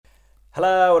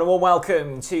Hello and a warm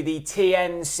welcome to the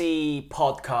TNC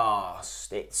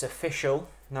podcast. It's official.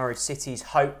 Norwich City's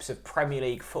hopes of Premier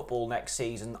League football next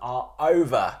season are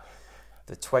over.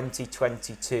 The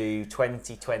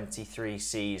 2022-2023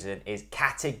 season is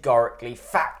categorically,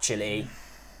 factually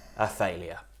a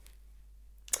failure.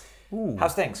 Ooh.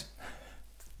 How's things?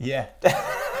 Yeah.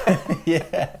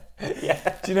 Yeah.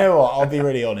 Do you know what? I'll be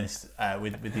really honest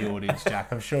with the audience,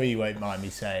 Jack. I'm sure you won't mind me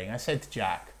saying. I said to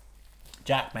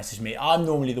Jack messaged me. I'm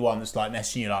normally the one that's like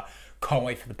messaging you like, can't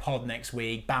wait for the pod next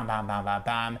week. Bam, bam, bam, bam,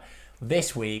 bam.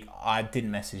 This week, I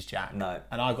didn't message Jack. No.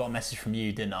 And I got a message from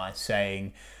you, didn't I?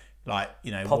 Saying, like,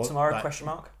 you know... Pod tomorrow, question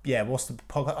mark? Yeah, what's the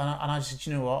podcast? And I just said,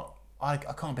 you know what? I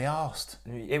can't be arsed.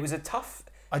 It was a tough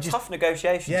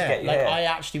negotiation to get you like here. I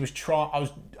actually was I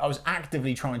was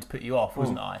actively trying to put you off,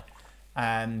 wasn't I?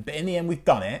 But in the end, we've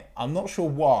done it. I'm not sure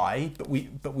why, but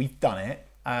we've done it.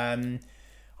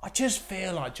 I just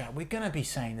feel like, Jack, we're going to be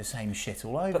saying the same shit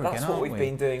all over again, But that's what we've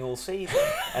been doing all season,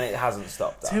 and it hasn't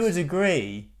stopped us. To a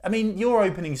degree. I mean, your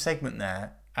opening segment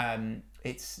there,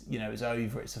 it's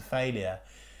over, it's a failure.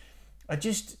 I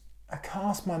cast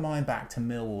my mind back to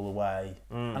Millwall away,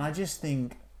 and I just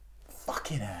think,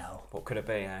 fucking hell. What could it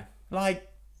be, eh?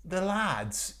 Like, the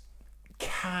lads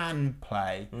can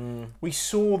play. We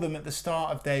saw them at the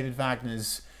start of David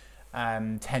Wagner's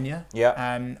tenure.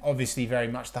 Yeah. Obviously, very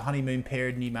much the honeymoon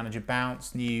period, new manager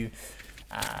bounce, new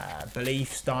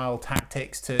belief, style,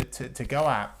 tactics to go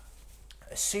at.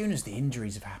 As soon as the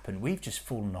injuries have happened, we've just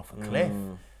fallen off a cliff.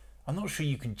 I'm not sure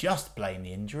you can just blame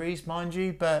the injuries, mind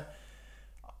you, but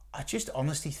I just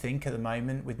honestly think at the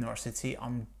moment with Norwich City,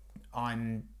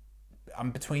 I'm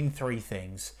between three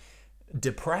things: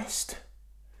 depressed,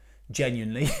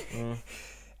 genuinely,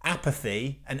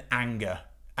 apathy, and anger.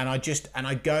 And I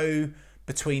go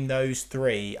between those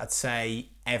three, I'd say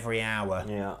every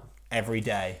hour, every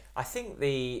day. I think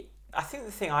the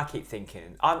thing I keep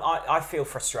thinking, I feel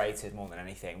frustrated more than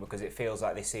anything because it feels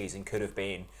like this season could have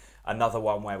been another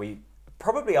one where we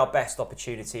probably our best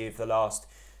opportunity of the last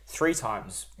three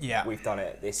times we've done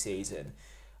it this season.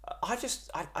 I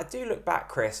do look back,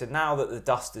 Chris, and now that the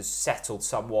dust has settled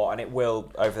somewhat, and it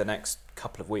will over the next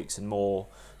couple of weeks and more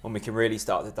when we can really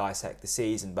start to dissect the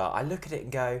season, but I look at it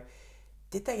and go,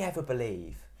 did they ever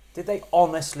believe? Did they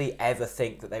honestly ever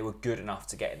think that they were good enough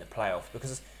to get in the playoff?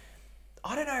 Because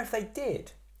I don't know if they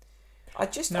did. I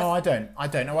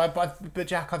don't know. But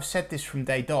Jack, I've said this from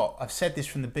day dot. I've said this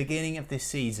from the beginning of this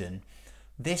season.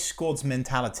 This squad's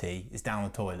mentality is down the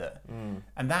toilet.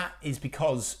 And that is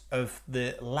because of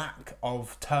the lack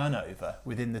of turnover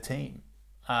within the team.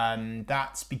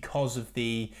 That's because of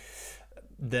the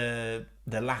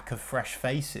lack of fresh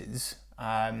faces.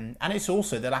 And it's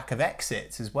also the lack of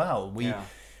exits as well.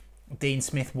 Dean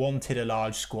Smith wanted a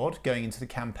large squad going into the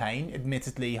campaign,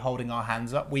 admittedly holding our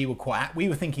hands up. We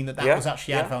were thinking that was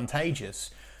actually advantageous.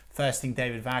 First thing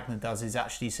David Wagner does is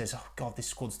actually says, oh God, this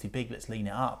squad's too big, let's lean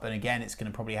it up. And again, it's going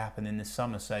to probably happen in this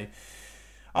summer. So,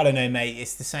 I don't know, mate,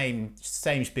 it's the same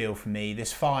spiel for me.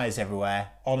 There's fires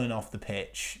everywhere, on and off the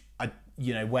pitch.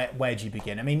 Where do you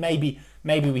begin? I mean, maybe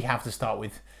we have to start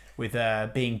with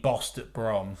being bossed at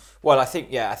Brom. Well, I think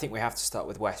we have to start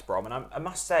with West Brom. And I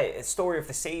must say, the story of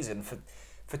the season,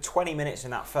 for 20 minutes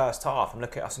in that first half, I'm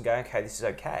looking at us and going, okay, this is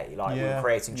okay. Like, we were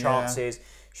creating chances.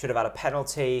 Should have had a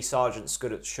penalty. Sargent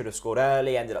should have scored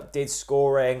early. Ended up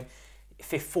scoring.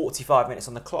 45 minutes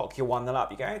on the clock. You're 1-0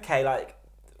 up. You go, okay, like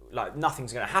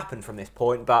nothing's going to happen from this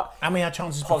point. And we had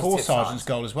chances before Sargent's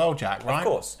goal as well, Jack. Right? Of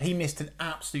course. He missed an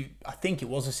absolute. I think it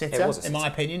was a sitter. In my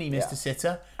opinion, he missed a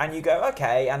sitter. And you go,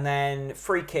 okay, and then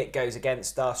free kick goes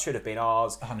against us. Should have been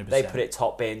ours. 100%. They put it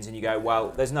top bins, and you go, well,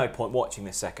 there's no point watching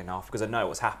this second half because I know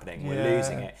what's happening. We're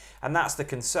losing it, and that's the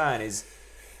concern. Is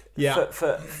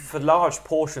for large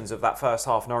portions of that first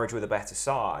half, Norwich were the better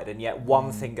side, and yet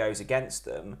one thing goes against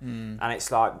them, and it's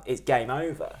like it's game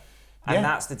over, and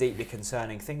that's the deeply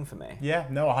concerning thing for me. Yeah,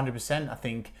 no, 100%. I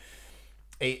think,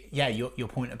 your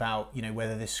point about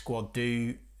whether this squad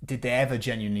did they ever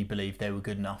genuinely believe they were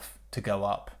good enough to go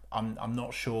up? I'm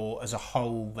not sure. As a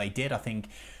whole, they did. I think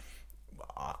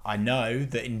I know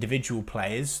that individual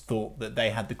players thought that they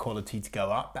had the quality to go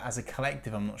up, but as a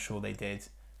collective, I'm not sure they did.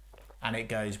 And it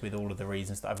goes with all of the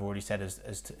reasons that I've already said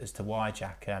as to why,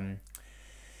 Jack.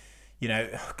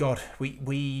 God,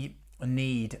 we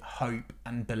need hope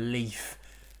and belief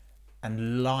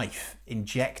and life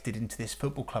injected into this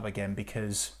football club again,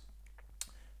 because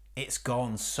it's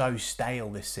gone so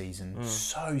stale this season.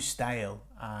 So stale.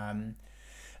 And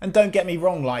don't get me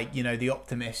wrong, the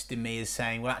optimist in me is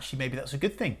saying, well, actually, maybe that's a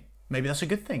good thing.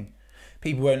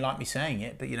 People won't like me saying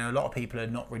it, but, a lot of people are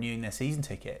not renewing their season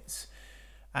tickets.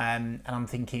 And I'm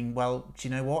thinking, well, do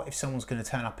you know what? If someone's going to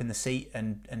turn up in the seat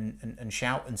and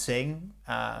shout and sing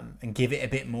and give it a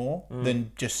bit more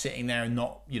than just sitting there and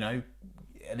not,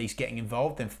 at least getting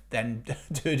involved, then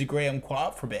to a degree, I'm quite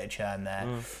up for a bit of churn there.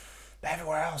 But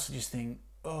everywhere else, I just think,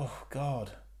 oh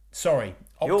God, sorry,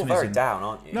 optimism. You're very down,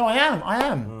 aren't you? No, I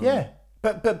am, yeah.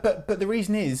 But the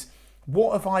reason is,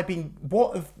 what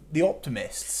have the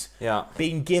optimists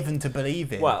been given to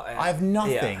believe in? Well, I have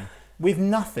nothing. With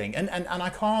nothing, and I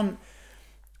can't.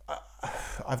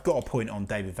 I've got a point on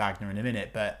David Wagner in a minute,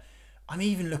 but I'm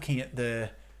even looking at the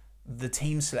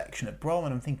team selection at Brom,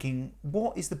 and I'm thinking,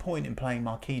 what is the point in playing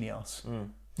Marquinhos?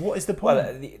 What is the point?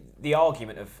 Well, the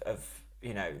argument of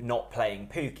not playing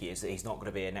Pukki is that he's not going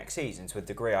to be here next season. To a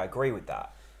degree, I agree with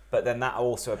that, but then that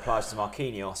also applies to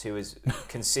Marquinhos, who has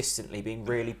consistently been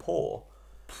really poor.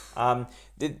 I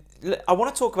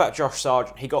want to talk about Josh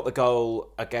Sargent. He got the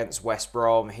goal against West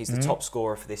Brom. He's the top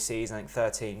scorer for this season, I think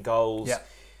 13 goals. Yeah.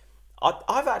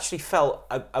 I've actually felt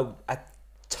a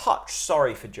touch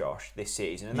sorry for Josh this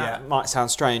season, and that might sound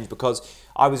strange because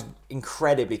I was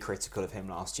incredibly critical of him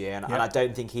last year, and I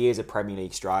don't think he is a Premier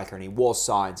League striker, and he was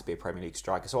signed to be a Premier League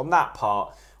striker. So on that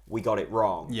part, we got it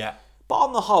wrong. Yeah. But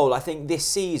on the whole, I think this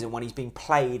season, when he's been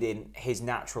played in his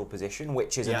natural position,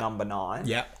 which is a number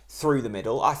 9, through the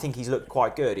middle, I think he's looked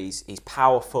quite good. He's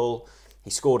powerful. He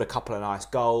scored a couple of nice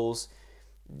goals.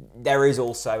 There is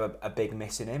also a big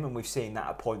miss in him, and we've seen that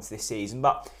at points this season.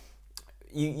 But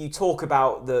you talk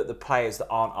about the players that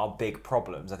aren't our big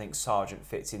problems. I think Sargent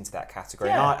fits into that category.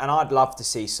 Yeah. And I'd love to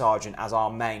see Sargent as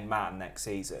our main man next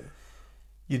season.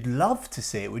 You'd love to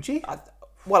see it, would you?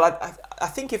 I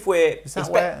think if we're... He's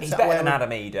better than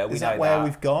Adam Eder. Is that where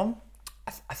we've gone?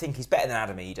 I think he's better than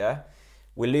Adam Eder.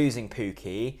 We're losing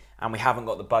Pukki, and we haven't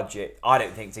got the budget, I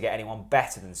don't think, to get anyone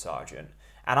better than Sargent.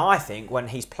 And I think when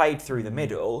he's played through the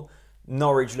middle,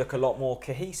 Norwich look a lot more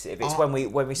cohesive. It's when we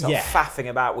start faffing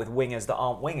about with wingers that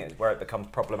aren't wingers where it becomes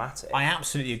problematic. I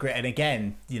absolutely agree. And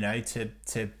again,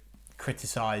 to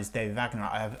criticise David Wagner,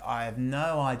 I have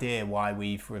no idea why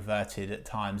we've reverted at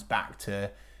times back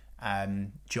to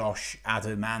Josh,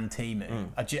 Adam and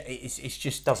Timu. It's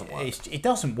just doesn't work. It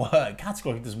doesn't work.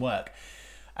 Categorically doesn't work.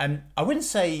 I wouldn't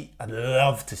say I'd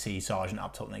love to see Sargent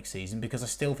up top next season because I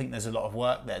still think there's a lot of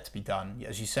work there to be done.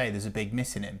 As you say, there's a big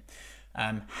miss in him.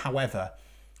 However,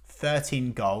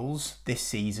 13 goals this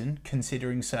season,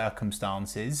 considering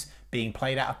circumstances, being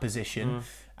played out of position,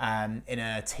 in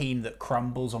a team that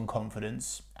crumbles on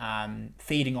confidence,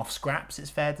 feeding off scraps, it's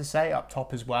fair to say, up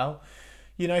top as well.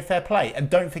 Fair play. And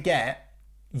don't forget,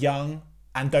 young,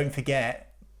 and don't forget,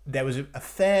 there was a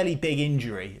fairly big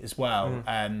injury as well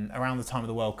around the time of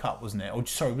the World Cup, wasn't it? Or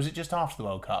sorry, was it just after the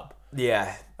World Cup?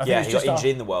 Yeah, he got injured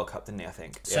in the World Cup, didn't he, I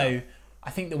think? So I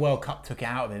think the World Cup took it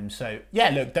out of him. So,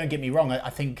 look, don't get me wrong. I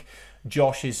think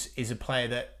Josh is a player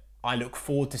that I look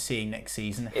forward to seeing next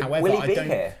season. However, will he be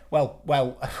here? Well,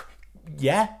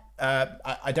 yeah.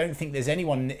 I don't think there's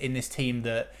anyone in this team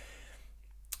that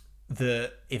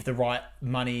if the right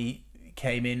money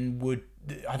came in would...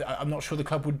 I'm not sure the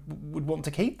club would want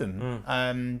to keep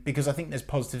them because I think there's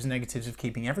positives and negatives of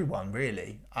keeping everyone,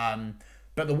 really.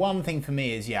 But the one thing for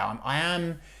me is, I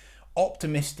am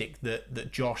optimistic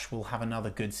that Josh will have another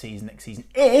good season next season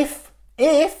if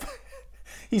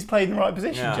he's played in the right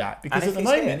position, Jack. Because at the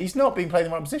moment he's not being played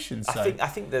in the right position. So. I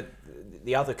think that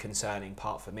the other concerning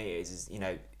part for me is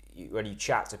when you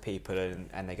chat to people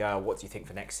and they go, what do you think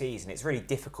for next season? It's really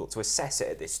difficult to assess it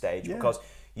at this stage because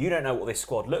you don't know what this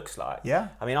squad looks like. Yeah.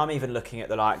 I mean, I'm even looking at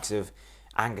the likes of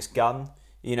Angus Gunn.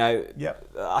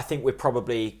 I think we're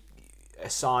probably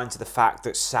assigned to the fact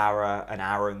that Sarah and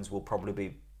Aarons will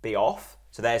probably be off.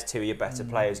 So there's two of your better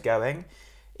players going.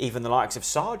 Even the likes of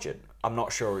Sargent, I'm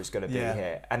not sure who's going to be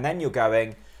here. And then you're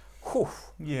going, whew.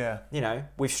 Yeah.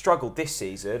 We've struggled this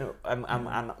season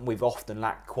and we've often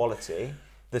lacked quality.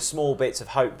 The small bits of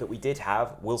hope that we did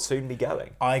have will soon be going.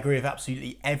 I agree with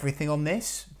absolutely everything on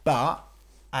this, but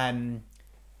I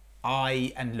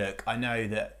know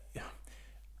that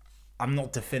I'm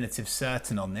not definitive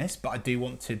certain on this, but I do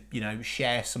want to,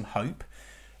 share some hope.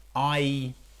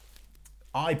 I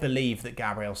believe that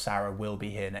Gabriel Sara will be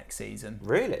here next season.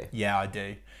 Really? Yeah, I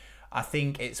do. I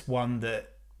think it's one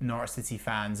that Norwich City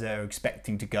fans are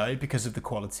expecting to go because of the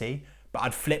quality, but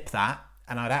I'd flip that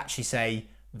and I'd actually say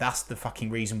that's the fucking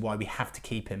reason why we have to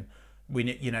keep him. We,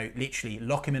 literally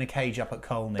lock him in a cage up at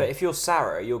Colney. But if you're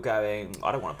Sarah, you're going,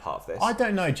 I don't want a part of this. I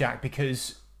don't know, Jack,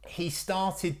 because he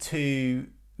started to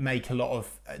make a lot of...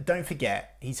 don't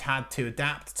forget, he's had to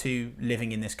adapt to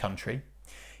living in this country.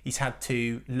 He's had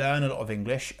to learn a lot of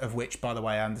English, of which, by the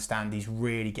way, I understand he's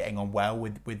really getting on well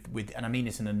with and I mean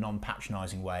this in a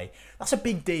non-patronising way. That's a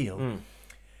big deal.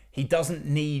 He doesn't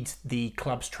need the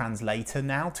club's translator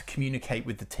now to communicate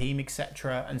with the team,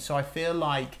 etc. And so I feel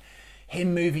like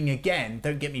him moving again,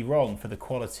 don't get me wrong, for the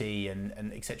quality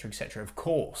and etc., of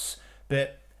course.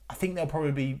 But I think there'll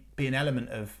probably be an element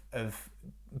of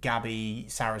Gabby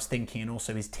Sarra's thinking and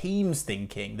also his team's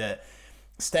thinking that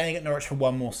staying at Norwich for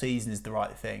one more season is the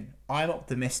right thing. I'm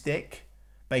optimistic,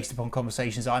 based upon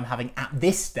conversations I'm having at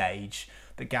this stage,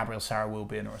 that Gabriel Sarra will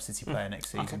be a Norwich City player next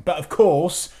season. Okay. But of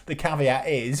course, the caveat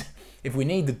is, if we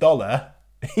need the dollar,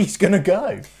 he's going to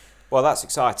go. Well, that's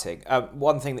exciting.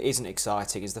 One thing that isn't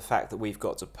exciting is the fact that we've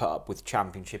got to put up with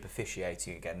Championship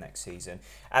officiating again next season.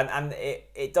 And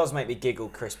it does make me giggle,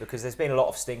 Chris, because there's been a lot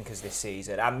of stinkers this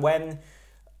season. And when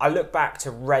I look back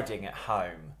to Reading at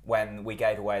home, when we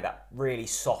gave away that really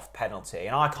soft penalty,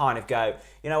 and I kind of go,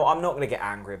 I'm not going to get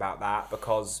angry about that,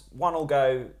 because one will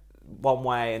go one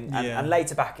way and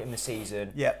later back in the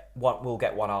season, we'll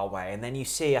get one our way. And then you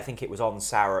see, I think it was on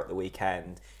Sarra at the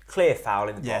weekend, clear foul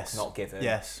in the box, not given.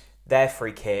 Yes. Their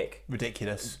free kick.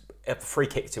 Ridiculous. A free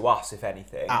kick to us, if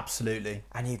anything. Absolutely.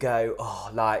 And you go,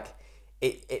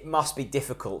 it must be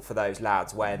difficult for those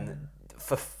lads when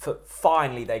for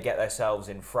finally they get themselves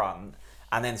in front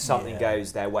and then something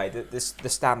goes their way. The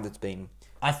standard's been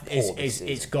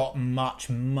it's got much,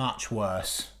 much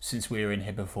worse since we were in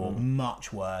here before.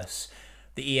 Much worse.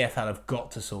 The EFL have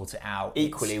got to sort it out.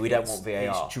 Equally, we don't want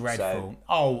VAR. It's dreadful.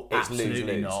 So it's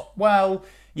absolutely lose. Not. Well,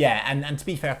 yeah, and to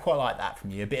be fair, I quite like that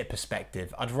from you. A bit of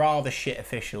perspective. I'd rather shit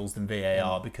officials than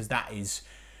VAR because that is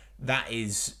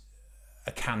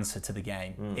a cancer to the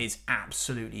game. It's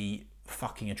absolutely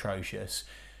fucking atrocious.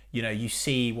 You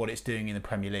see what it's doing in the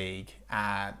Premier League.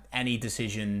 Any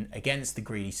decision against the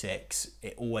greedy six,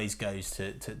 it always goes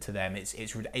to them.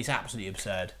 It's absolutely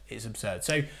absurd. It's absurd.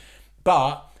 So,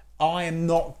 but I am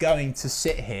not going to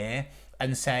sit here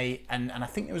and say, and I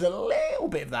think there was a little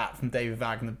bit of that from David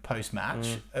Wagner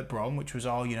post-match at Brom, which was,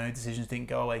 decisions didn't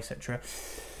go away, etc.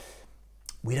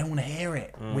 We don't want to hear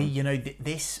it.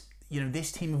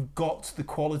 This team have got the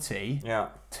quality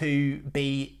to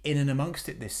be in and amongst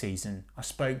it this season. I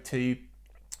spoke to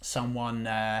someone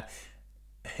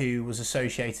who was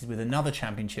associated with another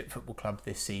Championship football club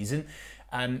this season,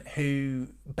 who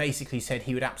basically said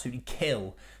he would absolutely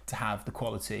kill to have the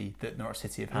quality that Norwich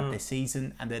City have had this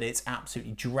season, and that it's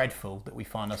absolutely dreadful that we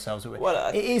find ourselves with. Well,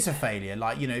 it is a failure.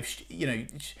 Well,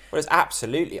 it's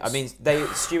absolutely. I mean,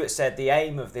 Stuart said the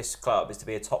aim of this club is to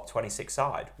be a top 26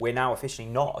 side. We're now officially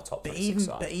not a top 26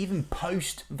 side. But even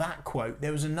post that quote,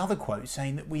 there was another quote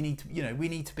saying that we need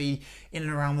to be in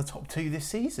and around the top 2 this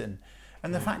season.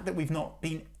 And the fact that we've not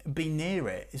been near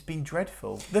it has been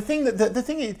dreadful. The thing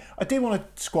is, I do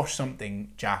want to squash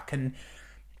something, Jack, and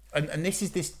this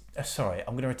is this. Sorry,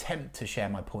 I'm going to attempt to share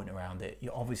my point around it.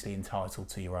 You're obviously entitled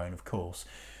to your own, of course.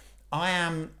 I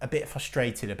am a bit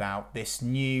frustrated about this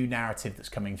new narrative that's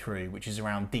coming through, which is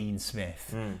around Dean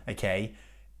Smith. Okay,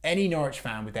 any Norwich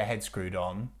fan with their head screwed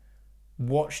on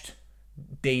watched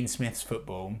Dean Smith's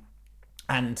football,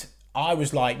 and I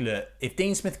was like, look, if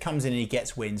Dean Smith comes in and he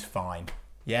gets wins, fine.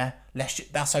 Yeah,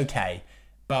 that's okay.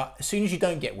 But as soon as you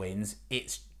don't get wins,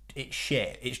 it's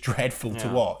shit. It's dreadful to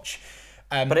watch.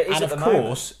 But it is and at of the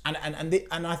course, moment.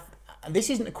 and this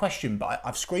isn't a question, but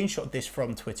I've screenshot this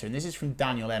from Twitter, and this is from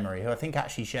Daniel Emery, who I think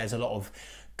actually shares a lot of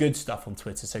good stuff on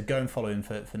Twitter. So go and follow him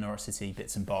for Norwich City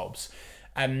bits and bobs.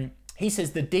 He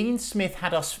says the Dean Smith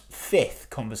had us 5th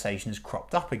conversation has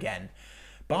cropped up again.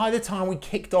 By the time we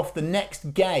kicked off the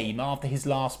next game after his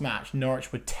last match,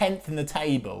 Norwich were 10th in the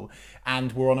table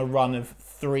and were on a run of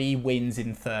 3 wins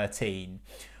in 13.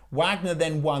 Wagner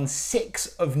then won 6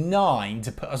 of 9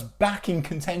 to put us back in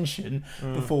contention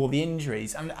before the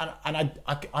injuries. And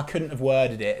I couldn't have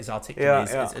worded it as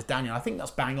articulately as Daniel. I think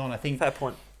that's bang on. I think fair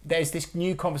point. There's this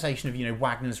new conversation of,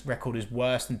 Wagner's record is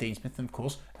worse than Dean Smith. And of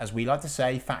course, as we like to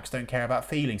say, facts don't care about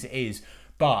feelings. It is.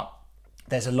 But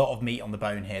there's a lot of meat on the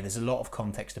bone here. There's a lot of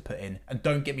context to put in. And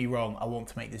don't get me wrong, I want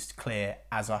to make this clear,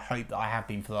 as I hope that I have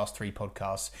been for the last 3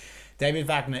 podcasts. David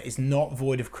Wagner is not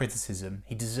void of criticism.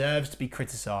 He deserves to be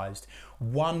criticised.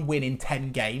 1 win in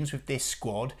 10 games with this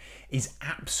squad is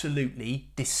absolutely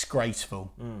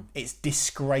disgraceful. It's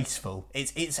disgraceful.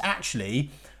 It's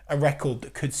actually a record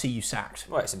that could see you sacked.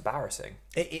 Well, it's embarrassing.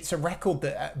 It's a record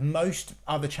that at most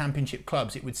other Championship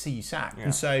clubs, it would see you sacked.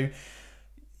 And so,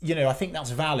 I think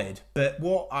that's valid. But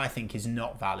what I think is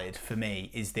not valid for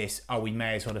me is this, we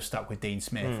may as well have stuck with Dean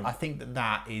Smith. I think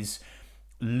that is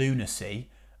lunacy.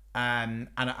 And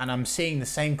I'm seeing the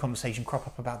same conversation crop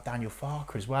up about Daniel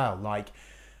Farker as well. Like,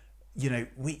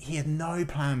 he had no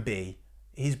plan B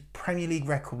His Premier League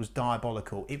record was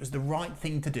diabolical. It was the right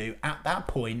thing to do at that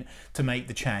point to make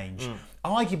the change.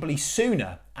 Arguably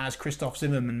sooner, as Christoph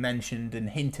Zimmermann mentioned and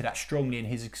hinted at strongly in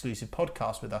his exclusive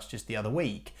podcast with us just the other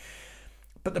week.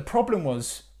 But the problem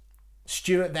was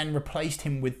Stuart then replaced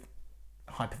him with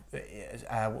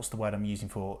what's the word I'm using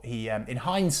for? He in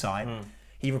hindsight,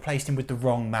 he replaced him with the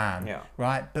wrong man,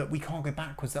 right? But we can't go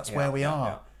backwards. That's where we are.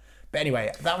 Yeah. But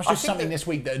anyway, that was just something this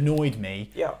week that annoyed me.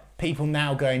 Yeah. People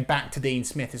now going back to Dean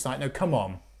Smith. It's like, no, come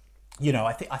on. You know,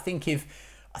 I think if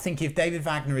David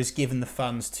Wagner is given the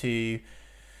funds to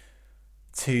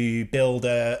build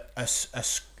a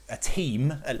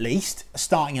team, at least a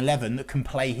starting 11 that can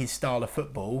play his style of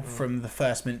football from the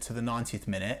first minute to the 90th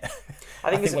minute. I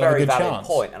think it's a very valid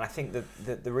point, and I think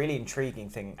the really intriguing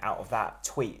thing out of that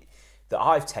tweet that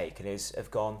I've taken is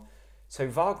so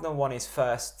Wagner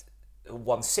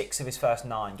won 6 of his first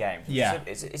 9 games. Yeah.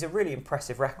 It's a really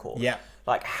impressive record. Yeah.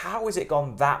 Like, how has it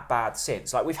gone that bad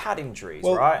since? Like, we've had injuries,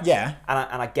 well, right? Yeah.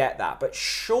 And I get that, but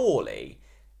surely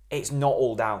it's not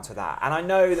all down to that. And I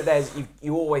know that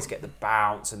you always get the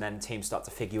bounce and then teams start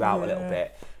to figure you out a little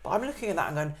bit. But I'm looking at that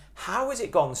and going, how has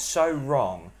it gone so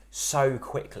wrong so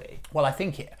quickly? Well, I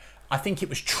think it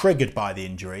was triggered by the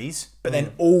injuries, but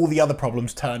then all the other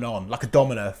problems turn on, like a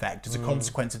domino effect as a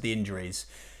consequence of the injuries.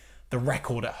 The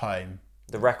record at home.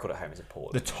 The record at home is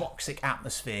appalling. The toxic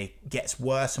atmosphere gets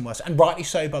worse and worse. And rightly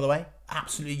so, by the way.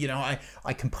 Absolutely, you know,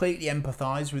 I completely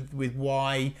empathise with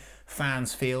why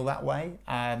fans feel that way.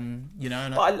 You know,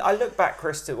 and but I look back,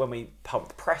 Chris, to when we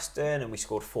pumped Preston and we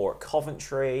scored 4 at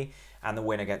Coventry and the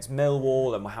win against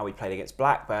Millwall and how we played against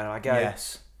Blackburn. And I go,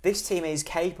 yes. This team is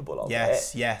capable of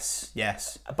it. Yes.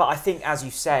 But I think, as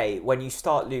you say, when you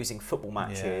start losing football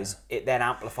matches, it then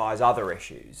amplifies other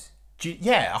issues.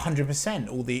 Yeah, 100%.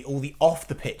 All the off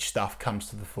the pitch stuff comes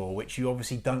to the fore, which you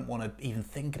obviously don't want to even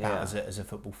think about as a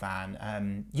football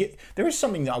fan. There is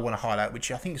something that I want to highlight, which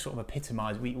I think sort of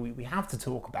epitomises. We have to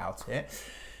talk about it,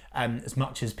 as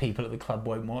much as people at the club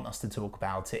won't want us to talk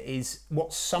about it. Is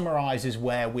what summarises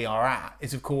where we are at.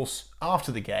 Is of course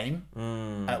after the game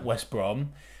at West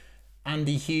Brom,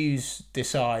 Andy Hughes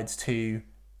decides to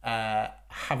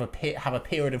have a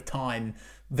period of time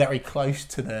very close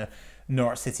to the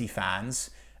Norwich City fans.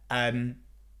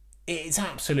 It's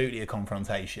absolutely a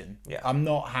confrontation. Yeah. I'm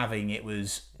not having it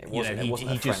wasn't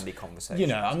a friendly conversation. You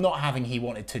know, I'm not having he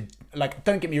wanted to, like,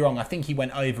 don't get me wrong, I think he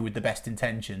went over with the best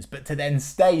intentions, but to then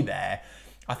stay there,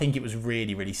 I think it was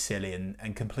really, really silly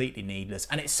and completely needless.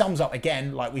 And it sums up,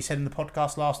 again, like we said in the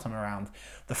podcast last time around,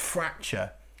 the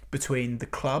fracture between the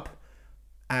club,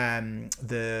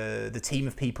 the team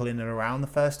of people in and around the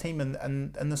first team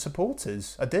and the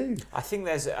supporters. I do. I think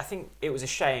it was a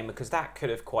shame because that could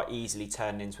have quite easily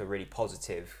turned into a really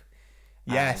positive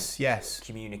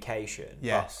communication.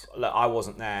 Yes. But, look, I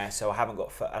wasn't there, so I haven't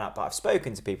got but I've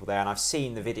spoken to people there and I've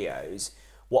seen the videos.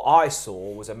 What I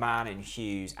saw was a man in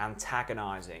Hughes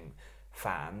antagonising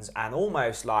fans and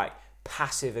almost like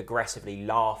passive aggressively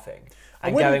laughing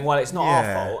and going, well, it's not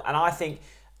our fault. And I think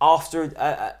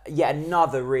after yet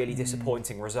another really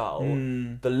disappointing result,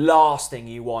 the last thing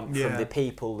you want from the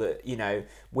people that, you know,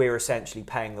 we're essentially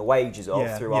paying the wages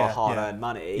of through our hard-earned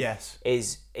money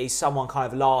is someone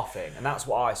kind of laughing, and that's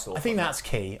what I saw. I think that's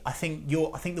key. I think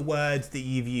the words that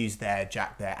you've used there,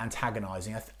 Jack, there,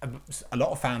 antagonising. A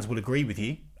lot of fans will agree with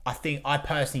you. I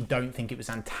personally don't think it was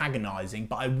antagonising,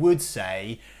 but I would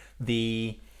say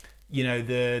the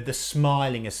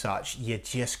smiling as such, you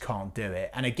just can't do it.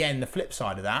 And again, the flip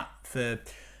side of that,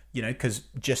 because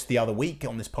just the other week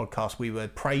on this podcast, we were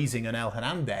praising Anel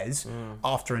Hernandez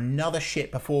after another shit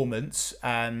performance.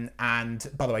 And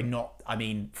by the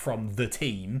way, from the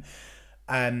team.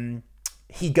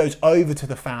 He goes over to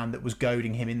the fan that was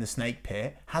goading him in the snake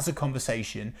pit, has a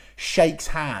conversation, shakes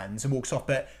hands and walks off.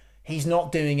 But he's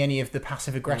not doing any of the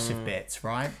passive-aggressive bits,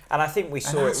 right? And I think we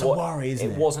saw that's a worry, isn't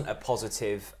it? It wasn't a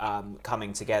positive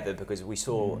coming together because we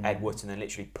saw Ed Wootton then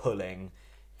literally pulling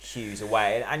Hughes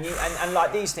away. And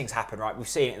like these things happen, right? We've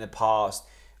seen it in the past,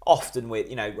 often with,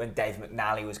 you know, when Dave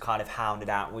McNally was kind of hounded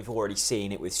out, and we've already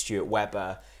seen it with Stuart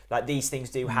Webber. Like, these things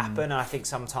do happen, and I think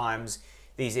sometimes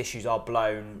these issues are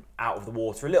blown out of the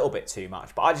water a little bit too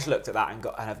much. But I just looked at that and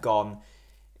have gone,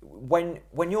 when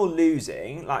you're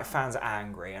losing, like, fans are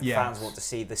angry and fans want to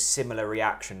see the similar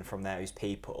reaction from those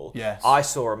people. Yes. I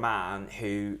saw a man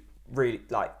who really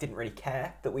didn't really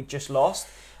care that we just lost,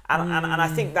 and I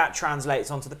think that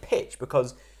translates onto the pitch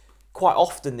because quite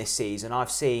often this season I've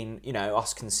seen, you know,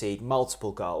 us concede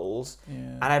multiple goals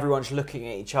and everyone's looking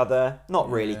at each other,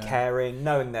 not really caring,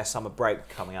 knowing there's summer break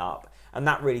coming up, and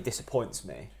that really disappoints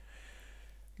me.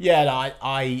 Yeah,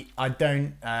 I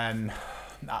don't.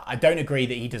 I don't agree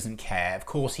that he doesn't care. Of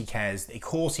course he cares. Of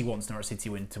course he wants Norwich City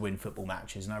to win football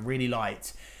matches. And I really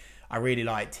liked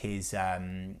his.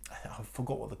 I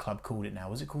forgot what the club called it now.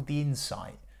 Was it called The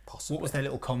Insight? Possibly. What was their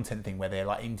little content thing where they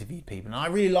like interviewed people? And I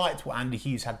really liked what Andy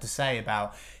Hughes had to say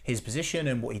about his position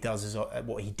and what he does as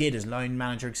what he did as loan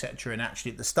manager, etc. And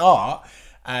actually at the start,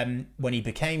 when he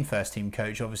became first team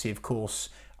coach, obviously of course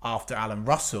after Alan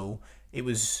Russell, it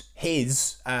was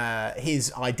his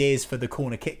ideas for the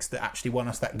corner kicks that actually won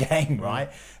us that game,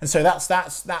 right? And so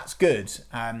that's good.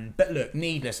 But look,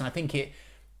 needless, and I think it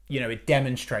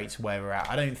demonstrates where we're at.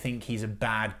 I don't think he's a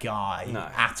bad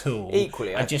guy at all.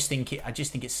 Equally, I just think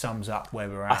it sums up where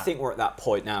we're at. I think we're at that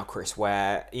point now, Chris,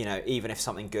 where even if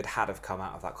something good had have come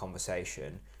out of that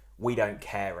conversation, we don't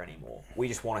care anymore. We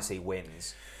just want to see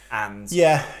wins, and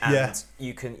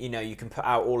you can put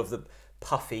out all of the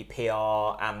puffy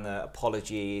PR and the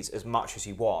apologies as much as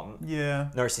you want. Yeah.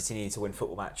 Norwich City need to win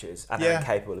football matches, and they're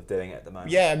incapable of doing it at the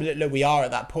moment. Yeah, I mean, look, we are at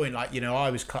that point. Like,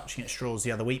 I was clutching at straws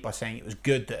the other week by saying it was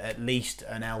good that at least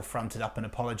Ernell fronted up and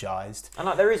apologised. And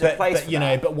there is a place for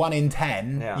that. But 1 in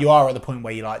 10, you are at the point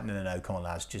where you're like, no, come on,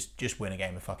 lads, just win a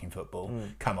game of fucking football.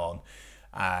 Come on.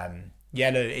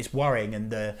 Look, it's worrying,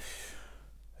 and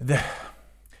the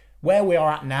where we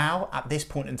are at now, at this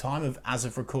point in time, as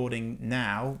of recording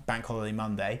now, Bank Holiday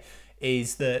Monday,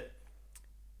 is that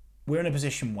we're in a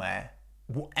position where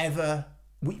whatever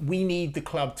we need the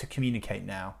club to communicate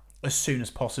now as soon as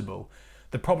possible.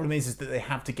 The problem is that they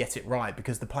have to get it right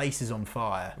because the place is on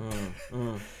fire.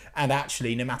 And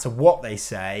actually, no matter what they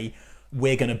say,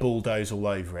 we're going to bulldoze all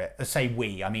over it. I say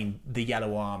we, I mean the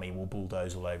Yellow Army will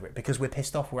bulldoze all over it because we're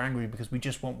pissed off, we're angry because we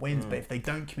just want wins. But if they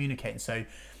don't communicate, and so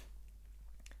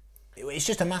it's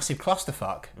just a massive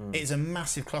clusterfuck. It's a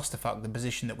massive clusterfuck, the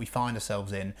position that we find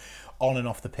ourselves in on and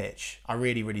off the pitch. I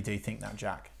really, really do think that,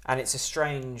 Jack. And it's a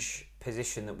strange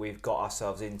position that we've got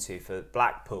ourselves into for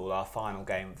Blackpool, our final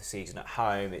game of the season at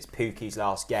home. It's Pookie's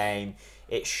last game.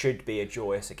 It should be a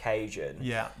joyous occasion.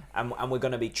 Yeah. And we're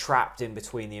going to be trapped in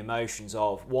between the emotions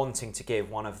of wanting to give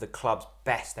one of the club's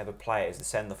best ever players the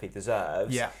send-off he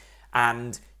deserves. Yeah.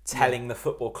 And telling the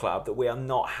football club that we are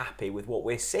not happy with what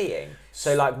we're seeing.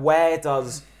 So, like, where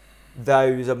does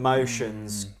those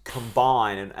emotions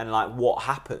combine and like what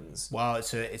happens? Well,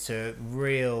 it's a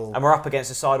real... And we're up against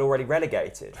a side already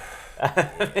relegated.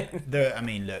 I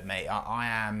mean, look, mate,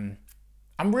 I'm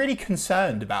really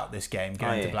concerned about this game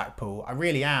going to Blackpool. I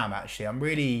really am, actually. I'm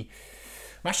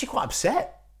actually quite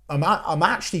upset. I'm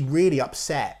actually really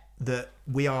upset that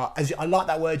we are, I like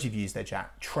that word you've used there,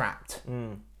 Jack, trapped.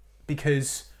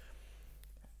 Because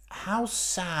how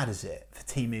sad is it for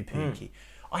Teemu Pukki?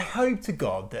 I hope to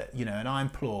God that, and I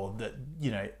implore that,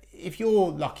 if you're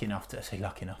lucky enough to,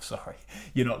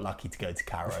 you're not lucky to go to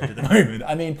Carrow Road at the moment.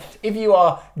 I mean, if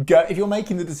you're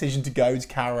making the decision to go to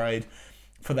Carrow Road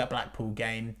for that Blackpool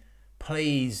game,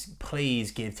 please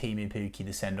give Teemu Pukki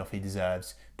the send-off he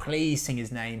deserves. Please sing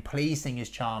his name. Please sing his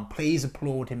chant. Please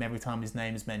applaud him every time his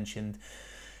name is mentioned.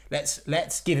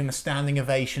 Let's give him a standing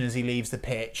ovation as he leaves the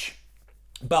pitch.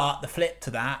 But the flip to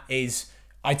that is,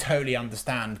 I totally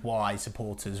understand why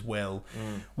supporters will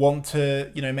want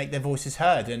to, make their voices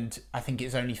heard, and I think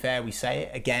it's only fair we say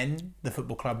it again. The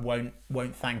football club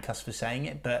won't thank us for saying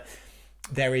it, but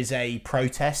there is a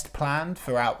protest planned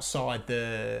for outside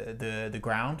the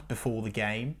ground before the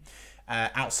game,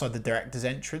 outside the director's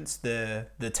entrance. The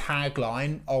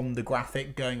tagline on the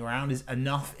graphic going around is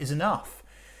 "Enough is enough,"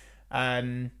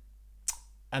 and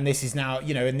this is now,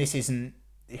 and this isn't.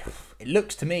 It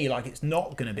looks to me like it's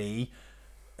not going to be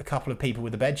a couple of people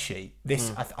with a bed sheet.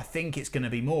 I think it's going to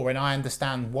be more, and I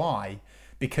understand why,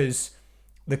 because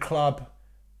the club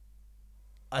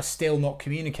are still not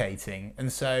communicating,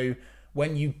 and so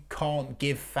when you can't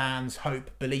give fans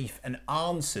hope, belief, and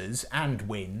answers and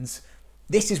wins,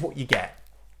 this is what you get.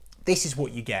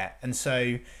 And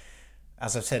so,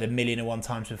 as I've said 1,000,001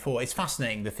 times before, it's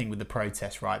fascinating, the thing with the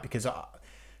protest, right? Because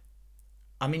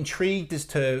I'm intrigued as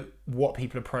to what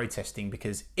people are protesting,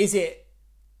 because is it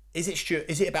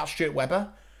about Stuart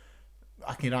Webber?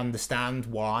 I can understand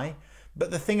why, but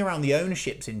the thing around the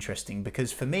ownership's interesting,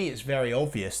 because for me it's very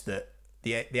obvious that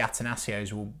the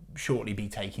Atanasios will shortly be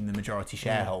taking the majority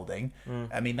shareholding.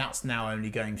 I mean, that's now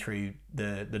only going through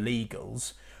the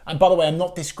legals. And by the way, I'm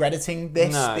not discrediting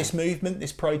this movement,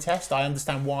 this protest. I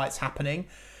understand why it's happening.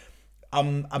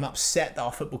 I'm upset that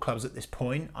our football club's at this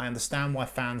point. I understand why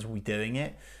fans will be doing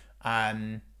it,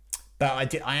 but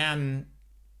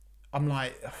I'm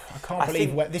like, I can't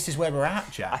believe this is where we're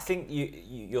at, Jack. I think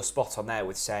you're spot on there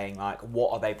with saying, like,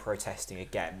 what are they protesting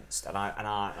against? And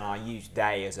I use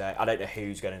they as I don't know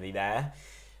who's going to be there.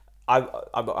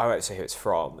 I won't say who it's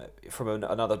from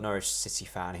another Norwich City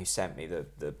fan who sent me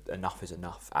the Enough is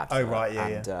Enough advert. Oh, right, yeah,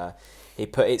 and he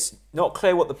put, it's not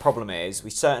clear what the problem is. We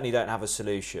certainly don't have a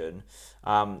solution,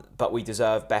 but we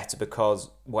deserve better because,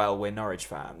 well, we're Norwich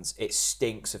fans. It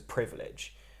stinks of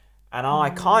privilege. And I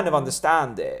kind of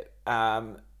understand it. I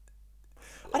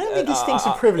don't think it stinks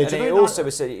of privilege. And it also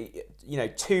was,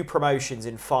 2 promotions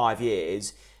in 5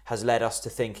 years has led us to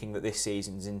thinking that this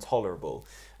season's intolerable.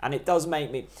 And it does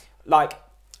make me... Like,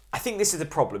 I think this is the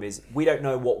problem, is we don't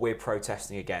know what we're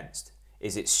protesting against.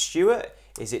 Is it Stewart?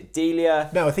 Is it Delia?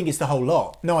 No, I think it's the whole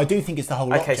lot. No, I do think it's the whole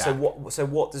lot, Okay, Jack. so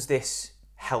what does this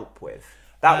help with?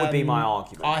 That would be my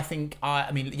argument.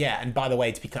 I mean, and by the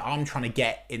way, to be clear, I'm trying to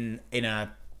get in the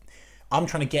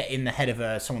head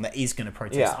of someone that is going to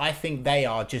protest. Yeah. I think they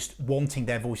are just wanting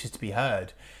their voices to be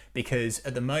heard, because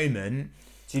at the moment...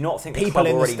 Do you not think the club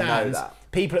already know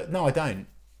that? No, I don't.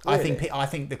 Really? I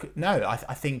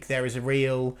think there is a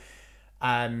real.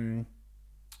 I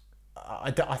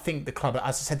think the club, as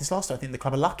I said this last time, I think the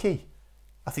club are lucky.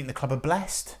 I think the club are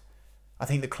blessed. I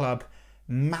think the club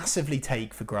massively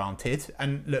take for granted.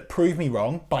 And look, prove me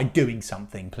wrong by doing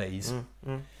something, please.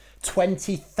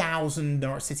 20,000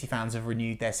 Norwich City fans have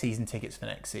renewed their season tickets for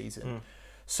next season.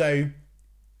 So,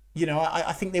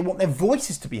 I think they want their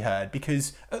voices to be heard,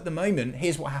 because at the moment,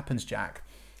 here's what happens, Jack.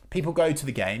 People go to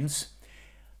the games.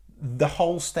 The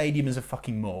whole stadium is a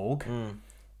fucking morgue.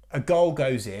 A goal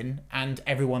goes in and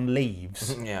everyone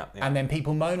leaves. Yeah. And then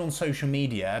people moan on social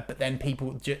media, but then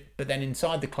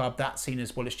inside the club, that's seen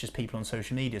as, well, it's just people on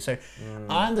social media. So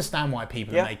I understand why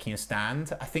people are making a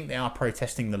stand. I think they are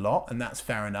protesting the lot, and that's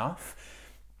fair enough.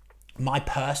 My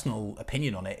personal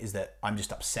opinion on it is that I'm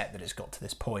just upset that it's got to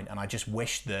this point, and I just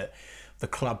wish that the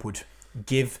club would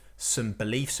give some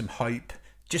belief, some hope,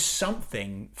 just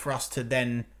something for us to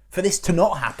then... for this to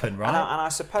not happen, right? And I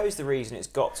suppose the reason it's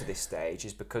got to this stage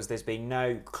is because there's been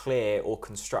no clear or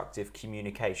constructive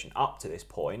communication up to this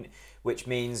point, which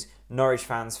means Norwich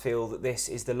fans feel that this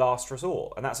is the last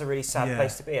resort. And that's a really sad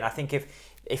place to be. And I think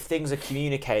if things are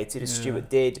communicated, as Stuart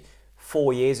did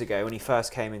 4 years ago when he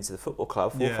first came into the football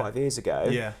club, 4 or 5 years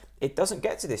ago, it doesn't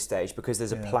get to this stage because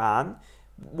there's a plan.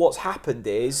 What's happened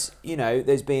is,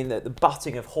 there's been the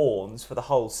butting of horns for the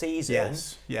whole season.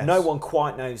 Yes. No one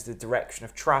quite knows the direction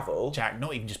of travel. Jack,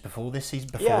 not even just before this season,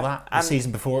 the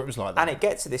season before it was like that. And it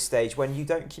gets to this stage when you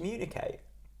don't communicate.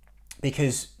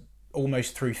 Because,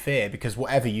 almost through fear, because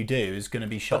whatever you do is going to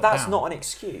be shot down. But that's not an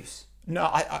excuse.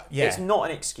 No, It's not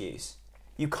an excuse.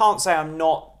 You can't say I'm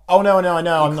not... Oh, no, I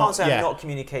know. You can't say I'm not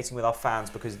communicating with our fans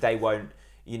because they won't,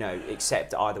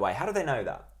 accept it either way. How do they know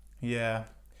that? Yeah.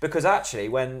 Because actually,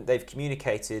 when they've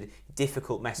communicated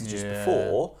difficult messages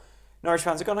before, Norwich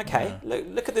fans have gone, okay,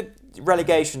 look at the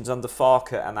relegations under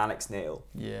Farker and Alex Neil.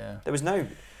 Yeah. There was no,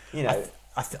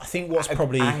 I think what's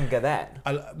probably... anger then.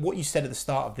 What you said at the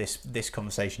start of this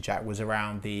conversation, Jack, was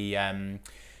around the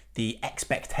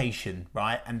expectation,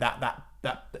 right? And that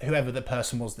whoever the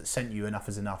person was that sent you Enough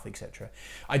is Enough, etc.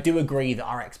 I do agree that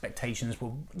our expectations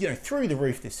were, through the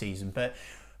roof this season, but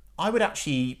I would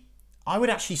actually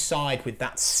side with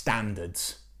that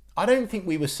standards. I don't think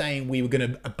we were saying we were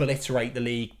going to obliterate the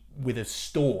league with a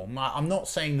storm. I'm not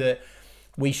saying that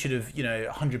we should have,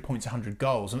 100 points, 100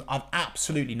 goals. I've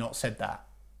absolutely not said that.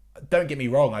 Don't get me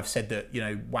wrong. I've said that,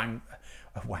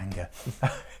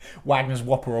 Wagner's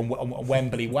Whopper on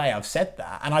Wembley Way. I've said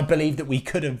that. And I believe that we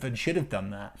could have and should have done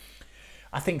that.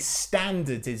 I think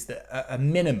standards is that a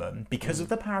minimum, because of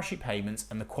the parachute payments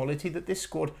and the quality that this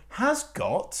squad has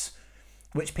got,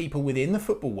 which people within the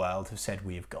football world have said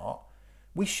we have got,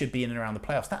 we should be in and around the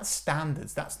playoffs. That's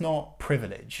standards. That's not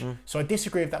privilege. So I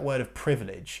disagree with that word of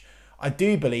privilege. I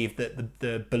do believe that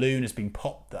the balloon has been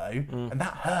popped, though, and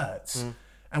that hurts.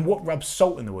 And what rubs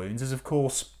salt in the wounds is, of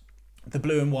course, the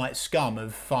blue and white scum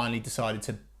have finally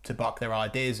decided to buck their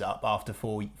ideas up after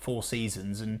four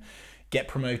seasons and get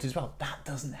promoted as well. That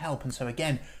doesn't help. And so,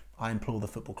 again, I implore the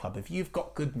football club, if you've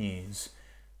got good news,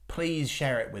 please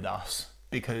share it with us,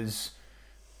 because...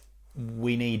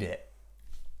 we need it.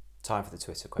 Time for the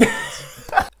Twitter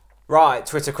questions. Right,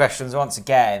 Twitter questions once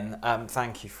again.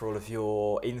 Thank you for all of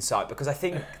your insight, because I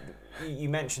think you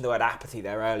mentioned the word apathy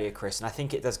there earlier, Chris, and I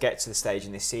think it does get to the stage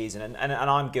in this season, and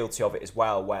I'm guilty of it as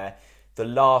well, where the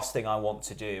last thing I want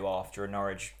to do after a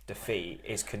Norwich defeat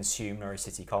is consume Norwich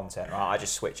City content. Right, I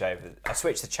just switch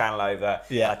the channel over,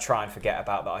 and I try and forget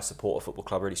about that I support a football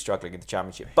club really struggling in the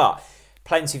Championship. But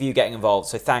plenty of you getting involved,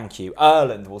 so thank you.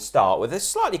 Erland will start with a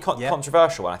slightly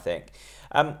controversial one, I think.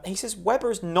 He says, Webber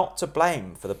is not to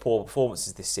blame for the poor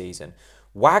performances this season.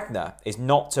 Wagner is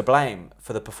not to blame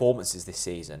for the performances this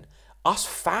season. us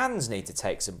fans need to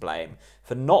take some blame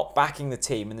for not backing the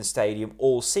team in the stadium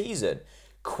all season.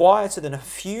 Quieter than a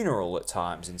funeral at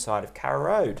times inside of Carrow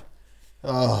Road.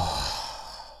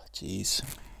 Oh, jeez.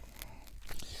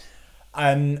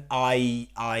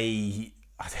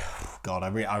 God,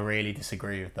 I really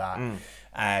disagree with that.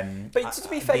 But to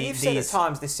be fair, you've said at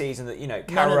times this season that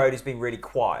Carrow Road has been really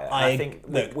quiet. I think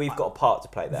we've got a part to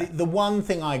play there. The one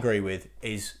thing I agree with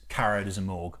is Carrow Road is a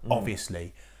morgue,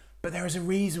 obviously, but there is a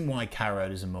reason why Carrow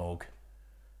Road is a morgue.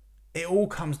 It all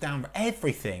comes down.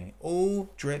 Everything all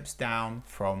drips down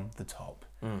from the top.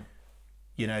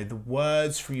 The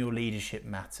words from your leadership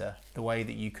matter. The way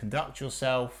that you conduct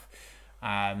yourself.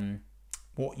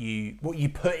 What you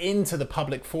put into the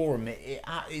public forum,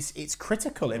 it's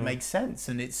critical. It makes sense,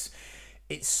 and it's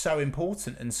so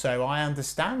important. And so I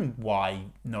understand why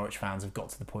Norwich fans have got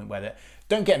to the point where that.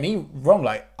 Don't get me wrong.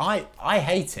 Like I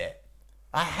hate it.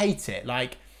 I hate it.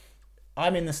 Like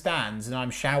I'm in the stands and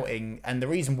I'm shouting, and the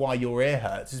reason why your ear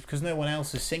hurts is because no one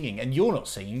else is singing, and you're not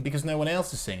singing because no one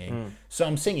else is singing. So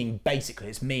I'm singing. Basically,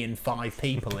 it's me and 5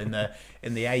 people in the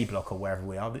A block or wherever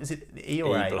we are. Is it the E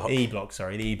or A? E block.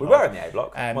 Sorry, the E block. We were in the A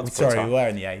block. We were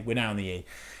in the A. We're now in the E.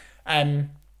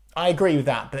 I agree with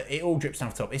that, but it all drips down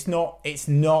the top. It's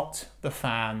not the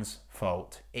fans'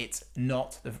 fault. It's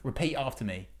not. Repeat after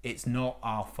me. It's not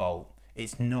our fault.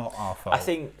 It's not our fault. I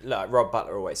think, like Rob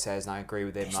Butler always says, and I agree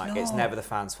with him, it's never the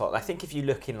fans' fault. I think if you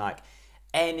look in like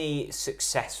any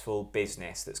successul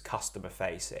business that's customer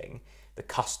facing, the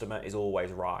customer is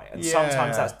always right, and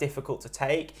sometimes that's difficult to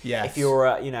take. Yes. If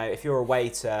you're a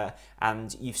waiter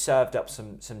and you've served up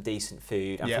some decent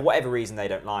food, and for whatever reason they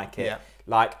don't like it,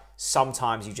 like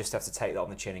sometimes you just have to take that on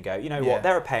the chin and go, what,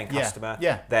 they're a paying customer,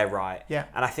 they're right. And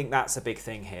I think that's a big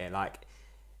thing here. Like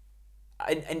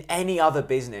in any other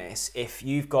business, if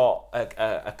you've got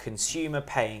a consumer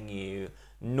paying you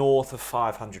north of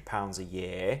 £500 a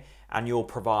year and you're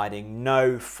providing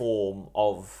no form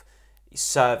of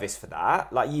service for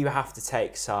that, like you have to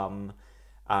take some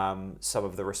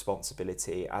of the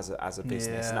responsibility as a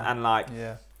business,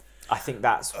 I think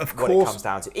that's what it comes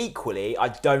down to. Equally, I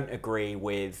don't agree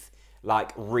with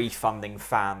like refunding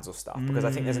fans or stuff, because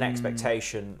I think there's an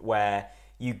expectation where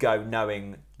you go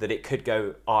knowing that it could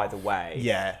go either way.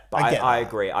 Yeah, but I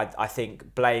agree. I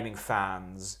think blaming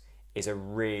fans is a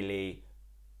really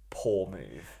poor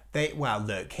move. It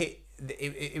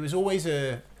was always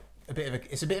a bit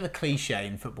of a cliche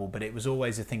in football, but it was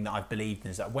always a thing that I've believed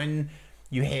in, is that when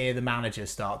you hear the manager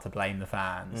start to blame the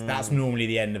fans, that's normally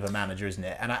the end of a manager, isn't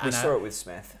it? And we saw it with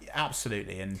Smith.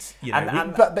 Absolutely,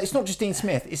 but it's not just Dean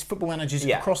Smith, it's football managers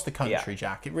across the country,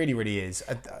 Jack. It really, really is.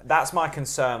 That's my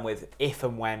concern with if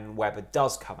and when Webber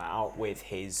does come out with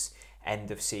his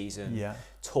end of season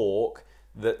talk,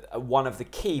 that one of the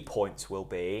key points will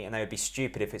be, and they would be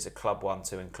stupid if it's a club one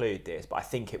to include this, but I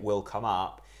think it will come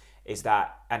up, is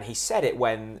that, and he said it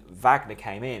when Wagner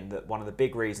came in, that one of the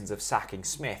big reasons of sacking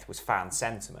Smith was fan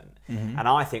sentiment. And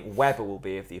I think Webber will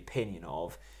be of the opinion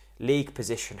of league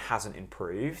position hasn't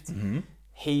improved.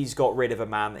 He's got rid of a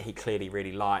man that he clearly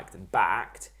really liked and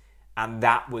backed, and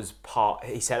that was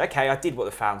he said, okay, I did what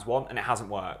the fans want and it hasn't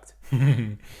worked.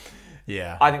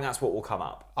 Yeah. I think that's what will come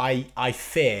up. I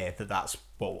fear that's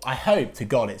what, I hope to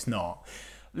God it's not.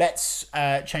 Let's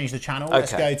change the channel. Okay.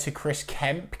 Let's go to Chris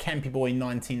Kemp,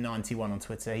 Kempyboy1991 on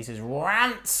Twitter. He says,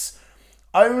 rants.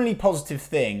 Only positive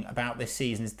thing about this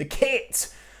season is the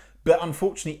kit. But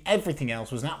unfortunately, everything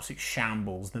else was an absolute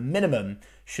shambles. The minimum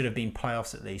should have been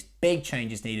playoffs at least. Big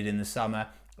changes needed in the summer.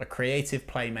 A creative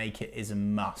playmaker is a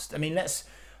must. I mean, let's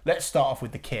start off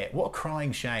with the kit. What a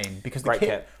crying shame, because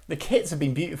the kits have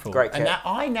been beautiful. Great kit.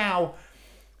 And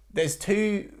there's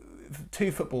two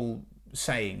football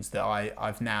sayings that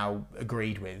I've now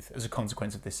agreed with as a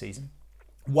consequence of this season.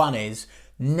 One is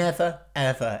never,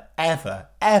 ever, ever,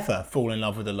 ever fall in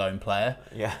love with a lone player.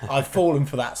 Yeah. I've fallen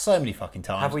for that so many fucking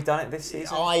times. Have we done it this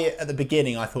season? At the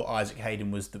beginning, I thought Isaac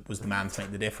Hayden was the man to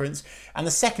make the difference. And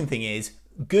the second thing is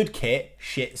good kit,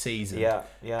 shit season. Yeah.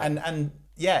 And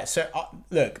yeah, so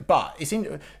look, but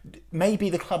maybe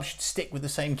the club should stick with the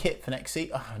same kit for next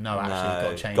season. Oh, no,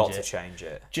 actually, you've got to change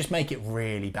it. Just make it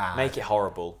really bad. Make it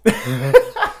horrible.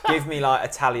 Give me like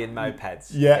Italian mopeds.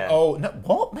 Yeah. Again. Oh no!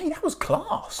 What, mate? That was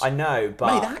class. I know,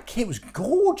 but mate, that kit was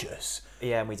gorgeous.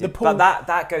 Yeah, and we did. But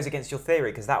that goes against your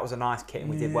theory, because that was a nice kit and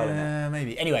we did well in it. Yeah,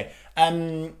 maybe. Anyway,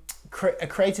 a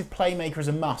creative playmaker is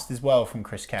a must as well from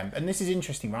Chris Kemp, and this is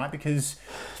interesting, right? Because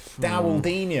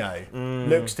Dowaldinho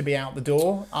looks to be out the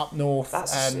door up north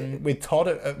with Todd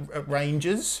at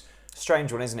Rangers.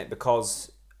 Strange one, isn't it?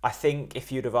 Because I think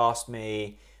if you'd have asked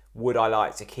me, would I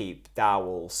like to keep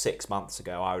Dowell 6 months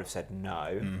ago, I would have said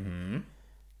no.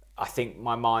 I think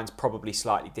my mind's probably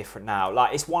slightly different now.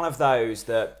 Like, it's one of those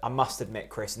that I must admit,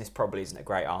 Chris, and this probably isn't a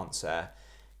great answer.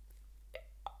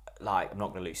 Like, I'm not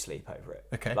going to lose sleep over it.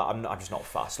 Okay. Like, I'm just not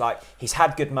fussed. Like, he's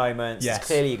had good moments. Yes. He's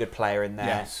clearly a good player in there.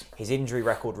 Yes. His injury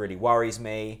record really worries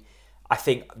me. I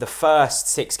think the first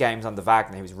 6 games under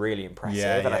Wagner, he was really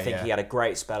impressive. And I think he had a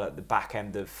great spell at the back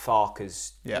end of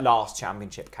Farke's last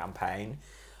championship campaign.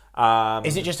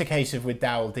 Is it just a case of with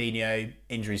Dowell-Dino,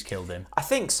 injuries killed him? I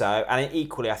think so. And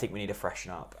equally, I think we need to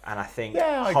freshen up. And I think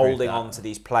I holding on to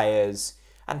these players...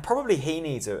 And probably he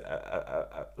needs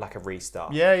a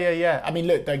restart. Yeah. I mean,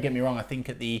 look, don't get me wrong. I think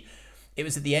it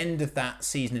was at the end of that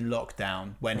season in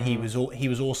lockdown when he was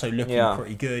also looking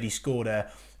pretty good. He scored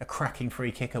a cracking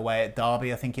free kick away at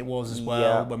Derby, I think it was as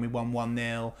well, when we won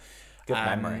 1-0. Good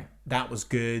memory. That was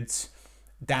good.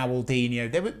 Dowell-Dino.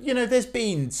 There's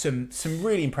been some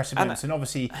really impressive moments, and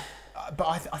obviously,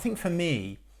 but I think for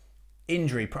me,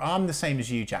 injury. I'm the same as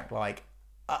you, Jack. Like.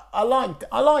 I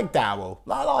like Dowell.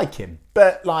 I like him,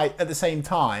 but like at the same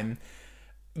time,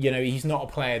 he's not a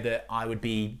player that I would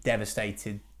be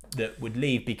devastated that would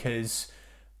leave because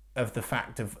of the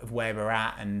fact of where we're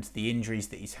at and the injuries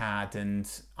that he's had. And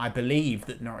I believe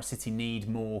that Norwich City need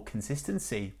more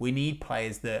consistency. We need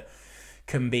players that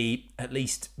can be at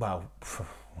least at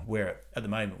the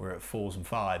moment we're at 4s and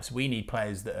 5s. We need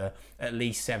players that are at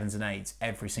least 7s and 8s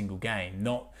every single game,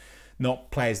 not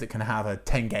players that can have a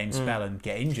 10-game spell and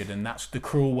get injured, and that's the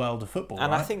cruel world of football.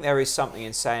 And right? I think there is something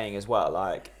in saying as well,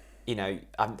 like,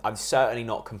 I'm certainly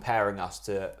not comparing us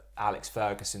to Alex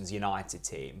Ferguson's United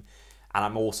team, and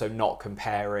I'm also not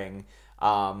comparing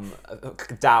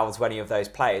Dowell to any of those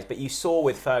players. But you saw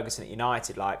with Ferguson at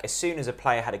United, like, as soon as a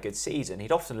player had a good season,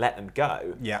 he'd often let them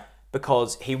go. Yeah.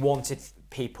 Because he wanted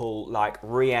people, like,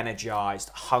 re-energised,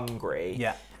 hungry.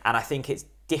 Yeah. And I think it's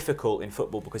difficult in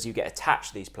football because you get attached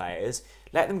to these players.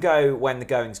 Let them go when the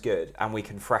going's good and we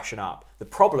can freshen up. The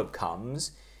problem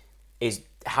comes is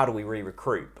how do we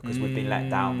re-recruit, because we've been let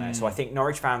down there. So I think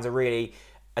Norwich fans are really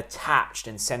attached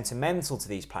and sentimental to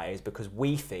these players because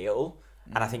we feel,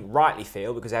 and I think rightly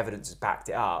feel because evidence has backed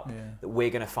it up, that we're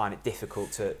going to find it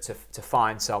difficult to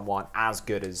find someone as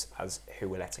good as who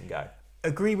we're letting go.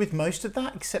 Agree with most of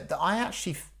that, except that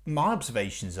my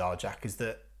observations are, Jack, is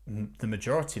that the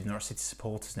majority of Norwich City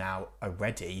supporters now are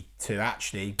ready to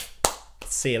actually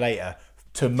see you later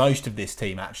to most of this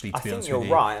team, actually, to be honest with you. I think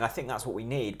you're right, and I think that's what we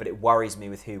need, but it worries me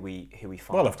with who we find.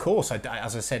 Well, of course,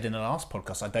 as I said in the last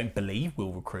podcast, I don't believe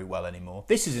we'll recruit well anymore.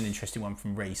 This is an interesting one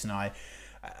from Reese, and I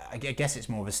guess it's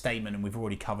more of a statement, and we've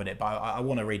already covered it, but I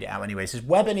want to read it out anyway. It says,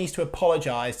 Webber needs to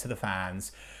apologise to the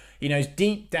fans. He knows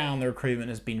deep down the recruitment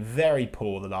has been very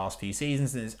poor the last few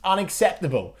seasons, and it's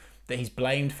unacceptable that he's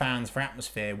blamed fans for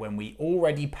atmosphere when we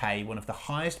already pay one of the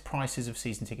highest prices of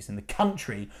season tickets in the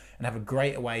country and have a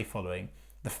great away following.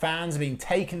 The fans are being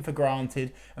taken for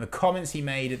granted, and the comments he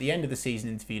made at the end of the season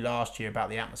interview last year about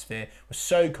the atmosphere were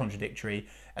so contradictory,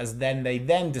 as they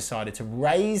decided to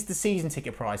raise the season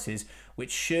ticket prices,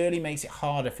 which surely makes it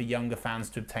harder for younger fans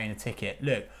to obtain a ticket.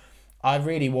 Look, I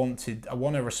want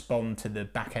to respond to the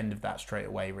back end of that straight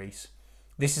away, Reese.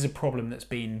 This is a problem that's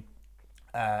been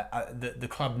the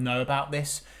club know about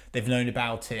this. They've known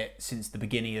about it since the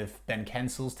beginning of Ben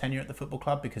Kensel's tenure at the football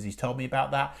club, because he's told me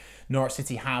about that. Norwich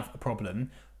City have a problem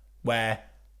where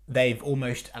they've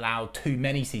almost allowed too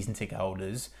many season ticket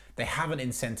holders. They haven't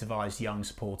incentivised young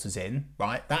supporters in,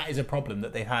 right? That is a problem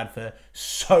that they've had for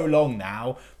so long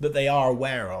now that they are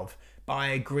aware of. But I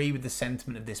agree with the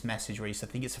sentiment of this message, Reece. I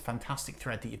think it's a fantastic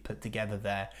thread that you've put together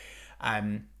there.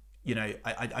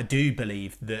 I do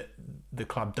believe that the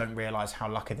club don't realise how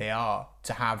lucky they are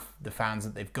to have the fans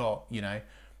that they've got.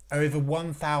 Over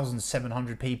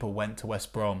 1,700 people went to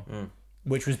West Brom,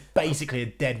 which was basically a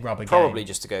dead rubber game. Probably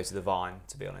just to go to the Vine,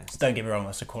 to be honest. Don't get me wrong,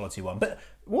 that's a quality one. But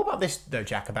what about this, though,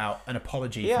 Jack, about an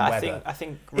apology from Webber? I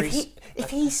think Reece...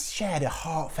 If he shared a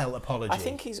heartfelt apology... I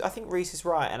think Reece is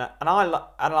right, and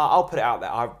I'll put it out there.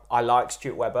 I like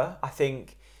Stuart Webber. I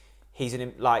think he's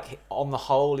on the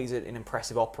whole, he's an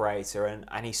impressive operator,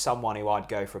 and he's someone who I'd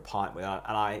go for a pint with, and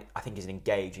I think he's an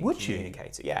engaging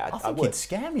communicator. Yeah, I think he'd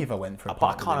scare me if I went for a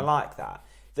pint. But I kind of like that.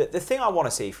 The thing I want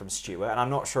to see from Stuart, and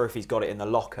I'm not sure if he's got it in the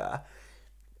locker,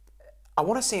 I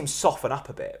want to see him soften up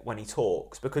a bit when he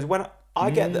talks, because when I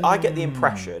get the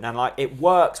impression, and it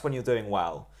works when you're doing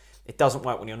well, it doesn't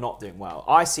work when you're not doing well.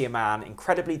 I see a man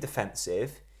incredibly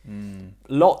defensive,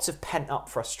 lots of pent up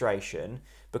frustration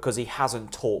because he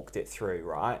hasn't talked it through,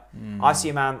 right? I see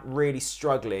a man really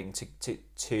struggling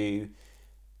to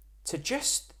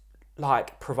just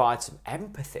provide some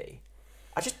empathy.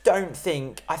 I just don't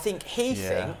think. I think he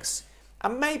thinks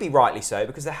and maybe rightly so,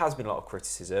 because there has been a lot of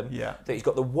criticism, that he's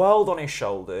got the world on his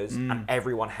shoulders and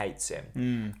everyone hates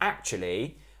him.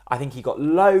 Actually, I think he got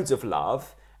loads of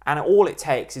love, and all it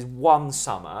takes is one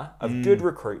summer of good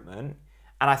recruitment,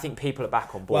 and I think people are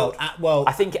back on board.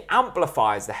 I think it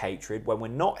amplifies the hatred when we're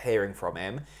not hearing from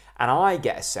him, and I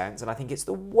get a sense, and I think it's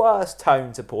the worst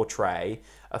tone to portray,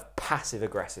 of passive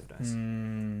aggressiveness.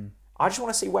 I just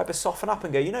want to see Webber soften up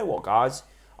and go, you know what, guys,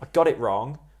 I got it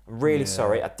wrong. I'm really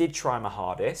sorry. I did try my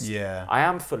hardest. I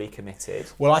am fully committed.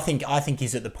 Well, I think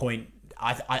he's at the point.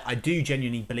 I do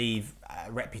genuinely believe,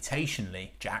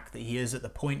 reputationally, Jack, that he is at the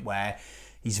point where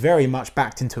he's very much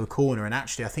backed into a corner. And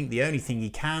actually, I think the only thing he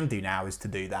can do now is to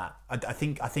do that. I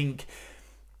think,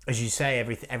 as you say,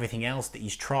 everything else that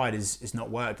he's tried is not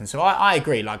worked. And so I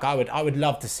agree. Like I would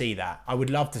love to see that. I'd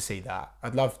love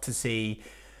to see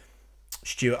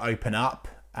Stuart open up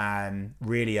and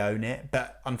really own it.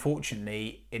 But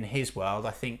unfortunately, in his world,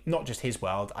 I think, not just his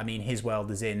world, I mean his world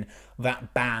is in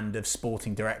that band of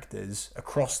sporting directors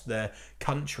across the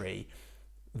country,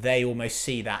 they almost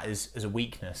see that as a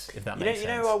weakness, if that makes sense. You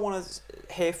know who I want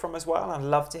to hear from as well, and I'd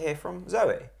love to hear from?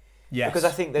 Zoe. Yes. Because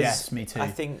I think there's... Yes, me too. I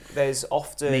think there's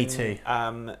often... Me too.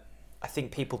 I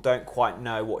think people don't quite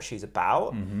know what she's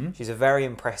about. She's a very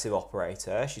impressive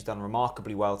operator. She's done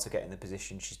remarkably well to get in the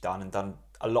position she's done, and done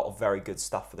a lot of very good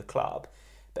stuff for the club.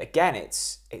 But again,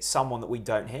 it's someone that we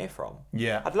don't hear from.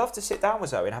 Yeah. I'd love to sit down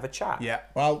with Zoe and have a chat. Yeah.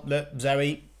 Well, look,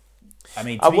 Zoe, I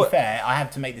mean, to be fair, I have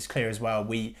to make this clear as well.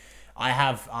 I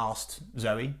have asked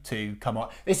Zoe to come on.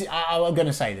 I'm going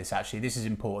to say this, actually. This is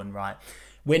important, right?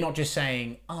 We're not just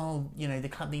saying, the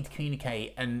club need to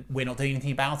communicate and we're not doing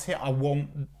anything about it. I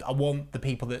want the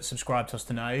people that subscribe to us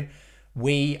to know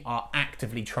we are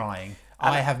actively trying.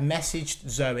 I have messaged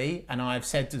Zoe and I've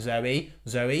said to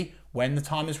Zoe, when the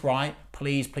time is right,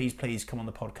 please come on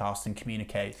the podcast and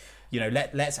communicate.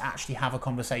 Let's actually have a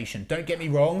conversation. Don't get me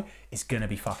wrong, it's gonna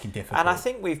be fucking difficult. And I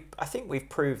think we've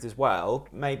proved as well,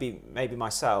 maybe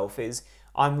myself, is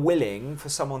I'm willing for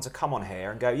someone to come on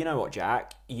here and go, you know what,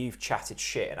 Jack, you've chatted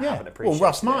shit and I haven't appreciated it. Well,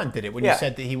 Russ Martin did it when you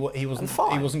said that he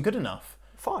wasn't good enough.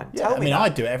 Fine. Yeah, I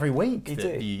do it every week.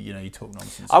 You talk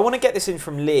nonsense. I want to get this in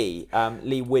from Lee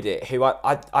Widdett, who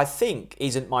I think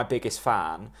isn't my biggest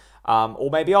fan, or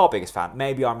maybe our biggest fan.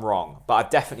 Maybe I'm wrong, but I've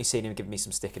definitely seen him give me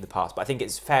some stick in the past. But I think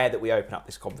it's fair that we open up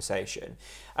this conversation.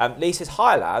 Lee says,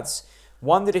 "Hi lads,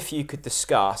 wondered if you could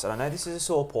discuss," and I know this is a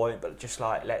sore point, but just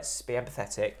let's be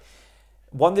empathetic.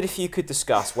 Wondered if you could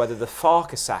discuss whether the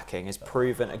Farke sacking has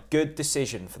proven a good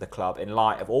decision for the club in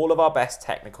light of all of our best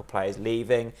technical players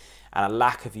leaving and a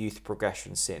lack of youth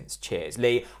progression since. Cheers.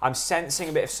 Lee, I'm sensing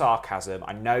a bit of sarcasm.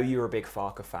 I know you're a big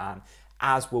Farke fan,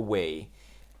 as were we.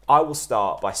 I will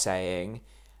start by saying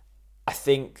I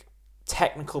think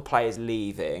technical players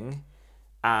leaving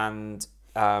and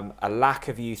a lack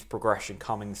of youth progression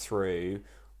coming through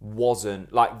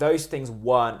those things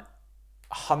weren't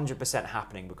 100%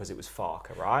 happening because it was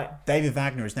Farke, right? David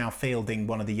Wagner is now fielding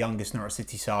one of the youngest Norwich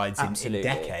City sides in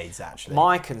decades, actually.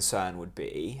 My concern would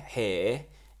be here,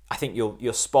 I think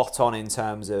you're spot on in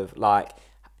terms of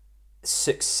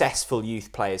successful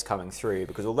youth players coming through,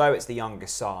 because although it's the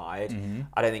youngest side,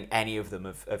 I don't think any of them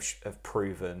have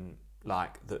proven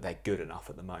that they're good enough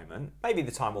at the moment. Maybe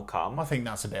the time will come. I think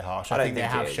that's a bit harsh. I think they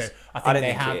have shown.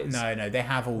 They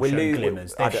have all shown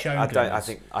glimmers. They've shown glimmers.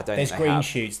 I don't. There's green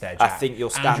shoots there, Jack. I think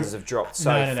your standards have dropped so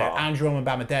far. No. Andrew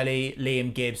Mbamadelli,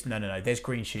 Liam Gibbs. No. There's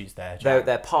green shoots there, Jack.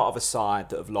 They're part of a side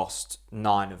that have lost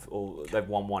 9 of all. They've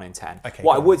won 1 in 10. Okay,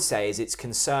 what I would say is it's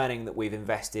concerning that we've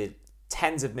invested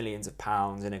tens of millions of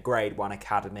pounds in a Grade 1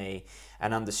 academy,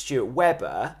 and under Stuart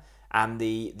Webber and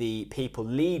the people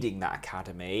leading that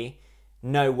academy.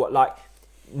 No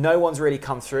one's really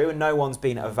come through, and no one's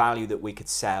been at a value that we could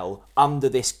sell under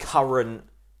this current,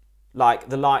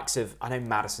 the likes of, I know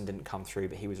Maddison didn't come through,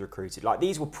 but he was recruited.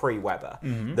 These were pre-Webber.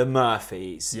 The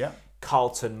Murphys,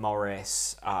 Carlton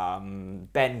Morris,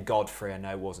 Ben Godfrey, I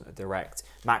know wasn't a direct.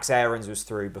 Max Aarons was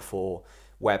through before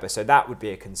Webber, so that would be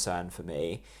a concern for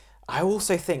me. I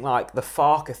also think the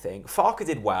Farke thing, Farke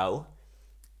did well.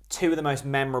 2 of the most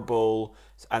memorable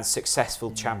and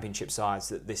successful championship sides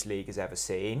that this league has ever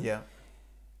seen. Yeah.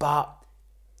 But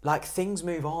things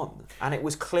move on, and it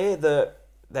was clear that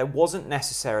there wasn't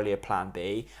necessarily a plan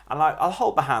B. And I'll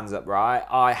hold my hands up, right?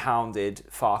 I hounded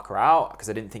Farke out because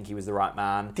I didn't think he was the right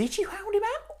man. Did you hound him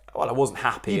out? Well, I wasn't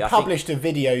happy. You published a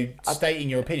video stating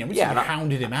your opinion. Which you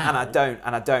hounded him out.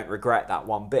 And I don't regret that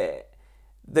one bit.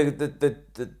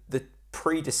 The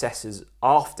predecessors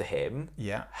after him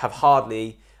have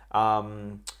hardly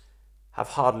done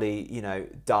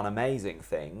amazing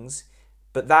things,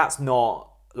 but that's not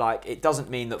like, it doesn't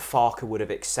mean that Farke would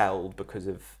have excelled because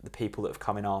of the people that have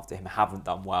come in after him haven't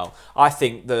done well. I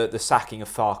think the sacking of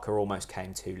Farke almost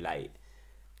came too late.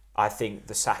 I think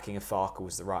the sacking of Farke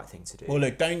was the right thing to do. Well,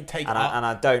 look, don't take... And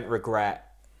I don't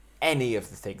regret any of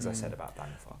the things I said about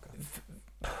Daniel Farke.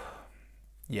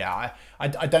 Yeah,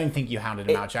 I don't think you hounded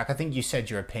him out, Jack. I think you said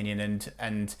your opinion,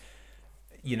 and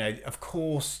you know, of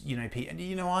course, you know, Pete, and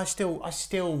you know, I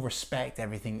still respect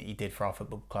everything that he did for our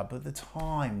football club, but the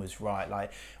time was right.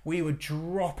 Like, we were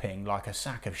dropping like a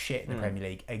sack of shit in the Premier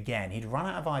League again. He'd run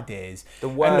out of ideas. The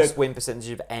worst win percentage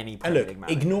of any Premier League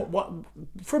manager.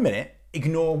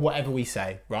 Ignore whatever we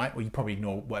say, right? Well, you probably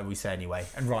ignore whatever we say anyway,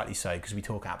 and rightly so, because we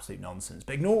talk absolute nonsense.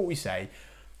 But ignore what we say.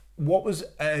 What was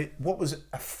a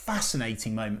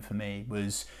fascinating moment for me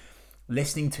was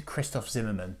listening to Christoph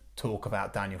Zimmermann talk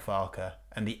about Daniel Farke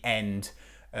and the end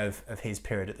of his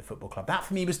period at the football club. That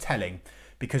for me was telling,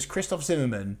 because Christoph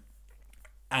Zimmermann,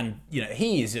 and you know,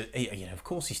 of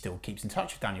course he still keeps in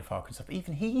touch with Daniel Farke and stuff.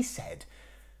 Even he said,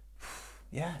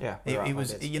 it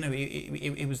was, you know,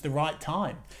 it was the right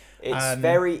time. It's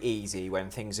very easy when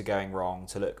things are going wrong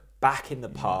to look back in the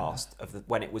past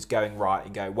when it was going right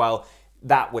and go, well,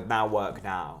 that would now work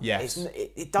now. Yes.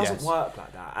 It doesn't work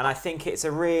like that. And I think it's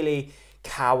a really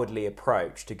cowardly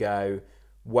approach to go,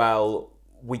 well,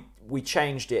 we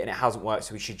changed it and it hasn't worked,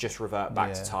 so we should just revert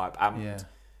back to type. And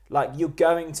like, you're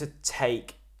going to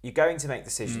make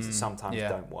decisions that sometimes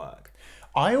don't work.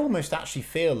 I almost actually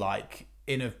feel like,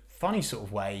 in a funny sort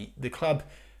of way, the club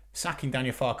sacking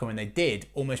Daniel Farke when they did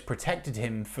almost protected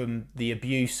him from the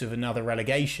abuse of another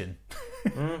relegation.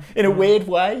 In a weird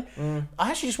way. I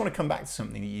actually just want to come back to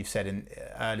something that you've said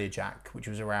earlier, Jack, which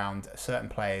was around certain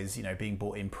players, you know, being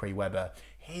brought in pre-Webber.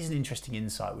 Here's an interesting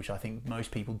insight which I think most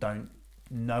people don't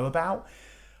know about.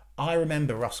 I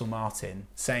remember Russell Martin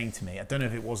saying to me, I don't know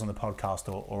if it was on the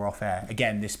podcast or off air,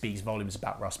 again, this speaks volumes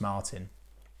about Russ Martin,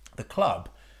 the club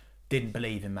didn't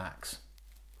believe in Max.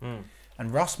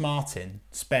 And Russ Martin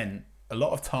spent a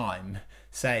lot of time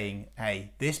saying,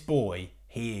 hey, this boy,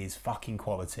 he is fucking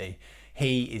quality.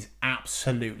 He is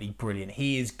absolutely brilliant.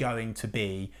 He is going to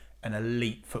be an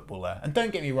elite footballer. And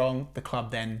don't get me wrong, the club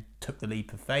then took the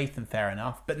leap of faith, and fair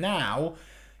enough. But now,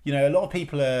 you know, a lot of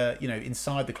people are, you know,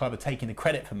 inside the club are taking the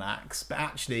credit for Max, but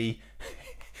actually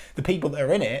the people that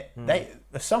are in it,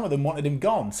 some of them wanted him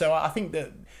gone. So I think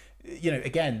that, you know,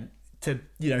 again, to,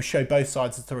 you know, show both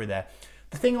sides of the story there.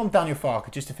 The thing on Daniel Farke,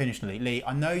 just to finish, Lee,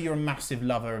 I know you're a massive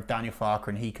lover of Daniel Farke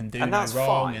and he can do no wrong. And that's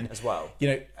fine as well. You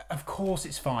know, of course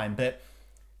it's fine, but,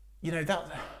 you know, that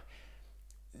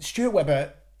Stuart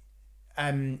Webber,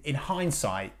 in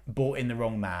hindsight, brought in the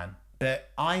wrong man.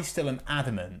 But I still am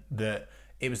adamant that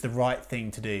it was the right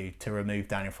thing to do to remove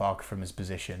Daniel Farke from his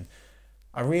position.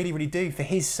 I really, really do, for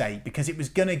his sake, because it was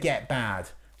going to get bad.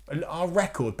 Our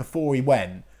record before he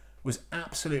went was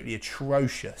absolutely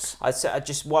atrocious. I'd say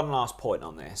just one last point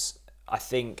on this. I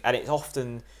think, and it's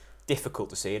often difficult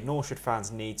to see, and Norwich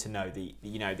fans need to know the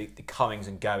comings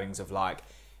and goings of like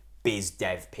biz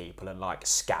dev people and like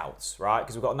scouts, right?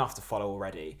 Because we've got enough to follow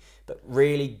already. But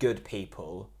really good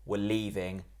people were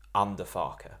leaving under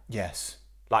Farke. Yes.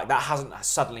 Like, that hasn't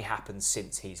suddenly happened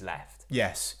since he's left.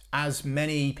 Yes. As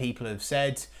many people have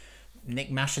said, Nick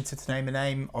Masheter, to name a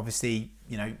name, obviously,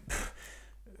 you know,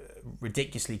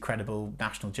 ridiculously credible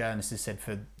national journalist, has said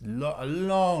for a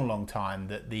long time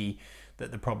that the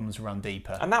problems run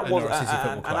deeper. And that was,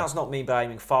 and that's not me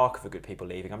blaming Farke for good people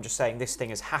leaving. I'm just saying this thing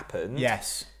has happened.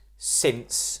 Yes.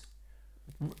 Since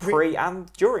pre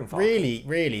and during Farke.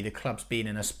 Really, the club's been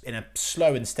in a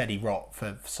slow and steady rot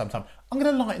for some time. I'm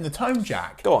going to lighten the tone,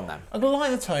 Jack. Go on then. I'm going to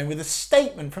lighten the tone with a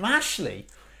statement from Ashley.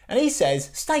 And he says,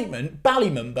 statement,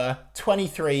 Ballymumba,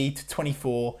 23 to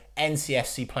 24,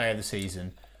 NCSC Player of the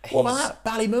Season. What about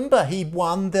that? Ballymumba, he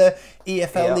won the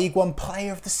EFL League One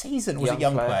Player of the Season. Was it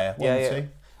young player? One or two?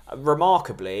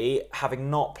 Remarkably, having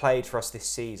not played for us this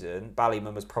season,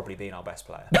 Ballymumba's probably been our best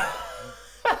player.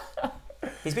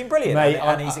 He's been brilliant. Mate,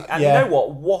 and you know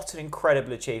what? What an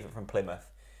incredible achievement from Plymouth.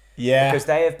 Yeah. Because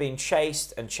they have been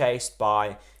chased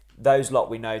by those lot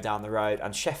we know down the road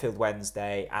and Sheffield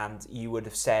Wednesday, and you would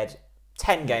have said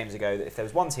 10 games ago that if there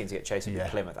was one team to get chased, it would be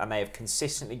Plymouth, and they have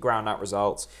consistently ground out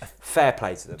results. Fair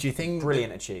play to them. Do you think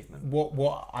brilliant achievement?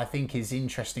 What I think is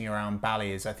interesting around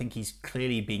Bally is I think he's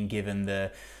clearly been given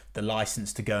the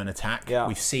licence to go and attack. Yeah.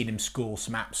 We've seen him score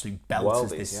some absolute belters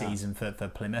this season for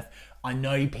Plymouth. I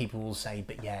know people will say,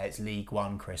 but yeah, it's League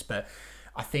One, Chris, but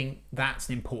I think that's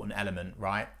an important element,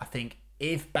 right? I think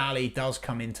if Bally does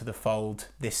come into the fold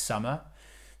this summer,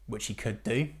 which he could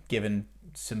do, given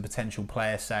some potential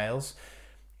player sales,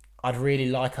 I'd really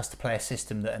like us to play a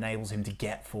system that enables him to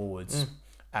get forwards.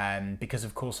 because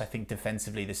of course I think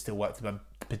defensively there's still work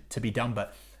to be done.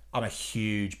 But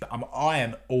I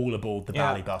am all aboard the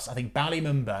Bally bus. I think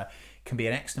Ballymumba can be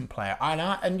an excellent player,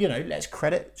 and let's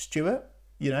credit Stuart.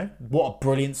 What a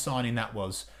brilliant signing that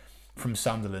was from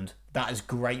Sunderland. That is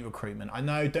great recruitment. I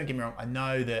know, don't get me wrong, I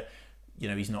know that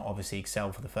he's not obviously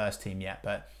excelled for the first team yet,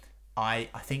 but I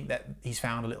think that he's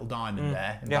found a little diamond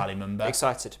there in Ballymumba.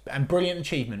 Excited. And brilliant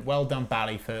achievement. Well done,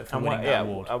 Bally, for winning that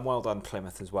award. And well done,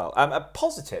 Plymouth, as well. A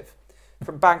positive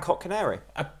from Bangkok Canary.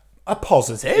 A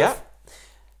positive? Yeah.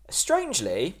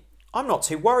 Strangely, I'm not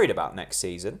too worried about next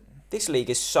season. This league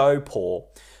is so poor.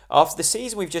 After the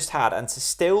season we've just had, and to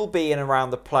still be in around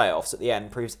the playoffs at the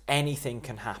end proves anything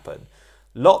can happen.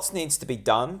 Lots needs to be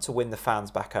done to win the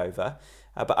fans back over,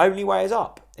 but only way is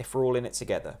up if we're all in it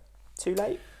together. Too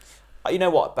late? You know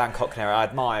what, Bangkok Canary, I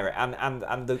admire it,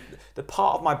 and the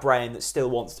part of my brain that still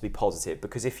wants to be positive,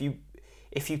 because if you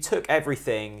took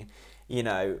everything,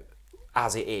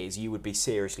 as it is, you would be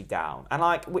seriously down.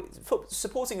 And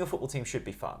supporting a football team should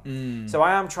be fun. So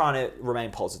I am trying to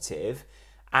remain positive,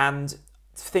 and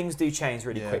things do change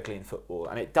really quickly in football,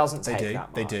 and it doesn't take that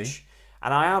much. They do.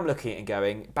 And I am looking at it and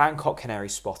going, Bangkok Canary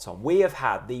spot on. We have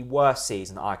had the worst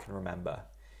season I can remember.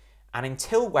 And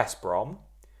until West Brom,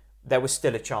 there was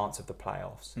still a chance of the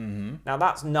playoffs. Mm-hmm. Now,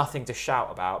 that's nothing to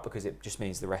shout about because it just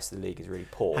means the rest of the league is really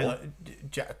poor. Hang on,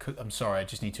 Jack, I'm sorry, I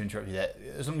just need to interrupt you there.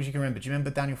 As long as you can remember, do you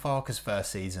remember Daniel Farke's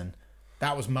first season?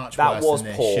 That was much worse than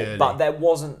this, poor, surely. But there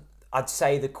wasn't... I'd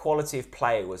say the quality of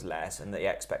play was less and the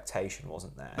expectation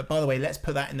wasn't there. But by the way, let's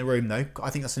put that in the room, though. I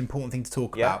think that's an important thing to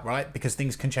talk about, right? Because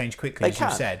things can change quickly, as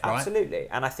you've said, right? Absolutely.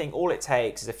 And I think all it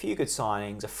takes is a few good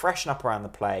signings, a freshen up around the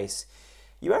place.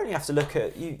 You only have to look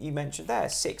at, you mentioned there,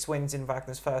 6 wins in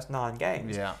Wagner's first 9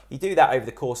 games. Yeah. You do that over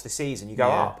the course of the season, you go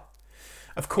up.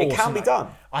 Of course. It can be done.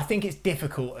 I think it's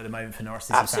difficult at the moment for Norwich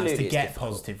City fans to get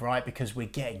positive, right? Because we're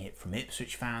getting it from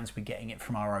Ipswich fans, we're getting it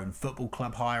from our own football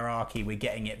club hierarchy, we're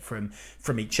getting it from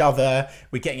each other,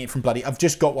 we're getting it from I've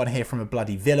just got one here from a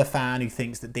bloody Villa fan who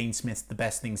thinks that Dean Smith's the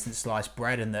best thing since sliced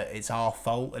bread and that it's our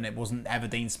fault and it wasn't ever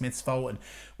Dean Smith's fault, and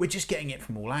we're just getting it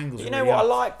from all angles. You know what? I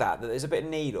like that there's a bit of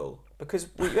needle, because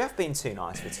we have been too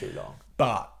nice for too long.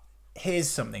 But here's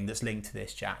something that's linked to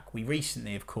this, Jack. We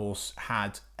recently, of course,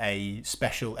 had a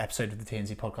special episode of the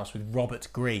TNC podcast with Robert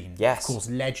Green. Yes. Of course,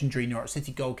 legendary Norwich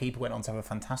City goalkeeper, went on to have a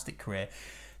fantastic career.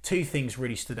 2 things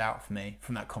really stood out for me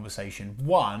from that conversation.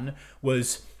 One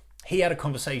was he had a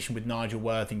conversation with Nigel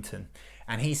Worthington,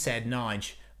 and he said,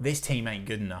 Nige, this team ain't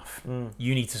good enough.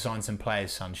 You need to sign some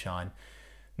players, Sunshine.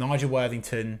 Nigel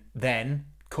Worthington then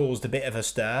caused a bit of a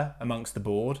stir amongst the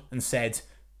board and said,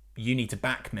 you need to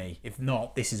back me. If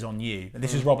not, this is on you. And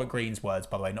this is Robert Green's words,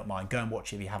 by the way, not mine. Go and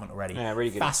watch it if you haven't already. Yeah,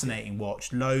 really good. Fascinating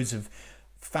watch. Loads of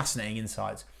fascinating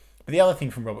insights. But the other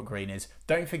thing from Robert Green is,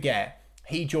 don't forget,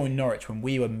 he joined Norwich when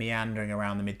we were meandering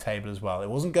around the mid-table as well. It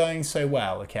wasn't going so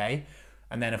well, okay?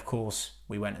 And then, of course,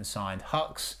 we went and signed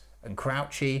Hucks and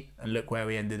Crouchy, and look where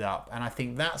we ended up. And I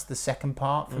think that's the second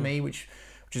part for me, which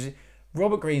is...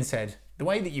 Robert Green said, the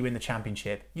way that you win the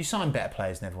Championship, you sign better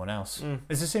players than everyone else.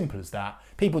 It's as simple as that.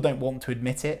 People don't want to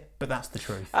admit it, but that's the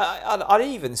truth. I'd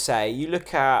even say, you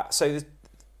look at...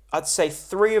 I'd say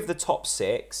 3 of the top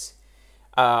 6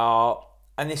 are,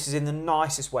 and this is in the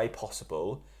nicest way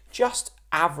possible, just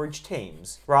average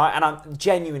teams, right? And I'm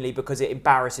genuinely, because it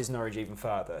embarrasses Norwich even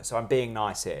further, so I'm being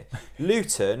nice here.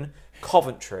 Luton,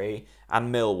 Coventry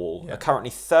and Millwall are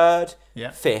currently 3rd,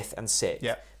 5th and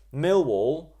 6th.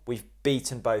 Millwall, we've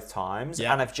beaten both times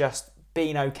and have just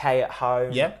been okay at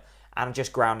home and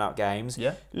just ground out games.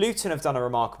 Luton have done a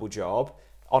remarkable job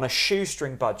on a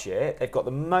shoestring budget. They've got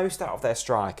the most out of their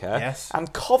striker.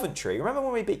 And Coventry, remember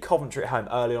when we beat Coventry at home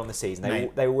early on the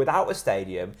season? They were without a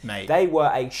stadium. They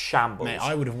were a shambles.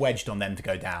 I would have wedged on them to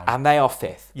go down. And they are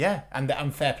 5th. Yeah,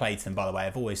 and fair play to them, by the way.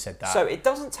 I've always said that. So it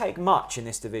doesn't take much in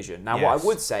this division. Now, what I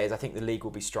would say is I think the league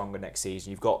will be stronger next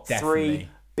season. You've got 3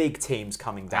 big teams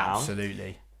coming down.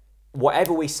 Absolutely.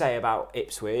 Whatever we say about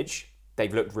Ipswich,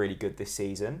 they've looked really good this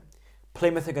season.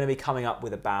 Plymouth are going to be coming up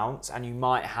with a bounce, and you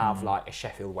might have like a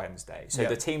Sheffield Wednesday. So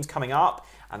the teams coming up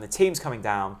and the teams coming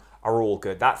down are all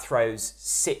good. That throws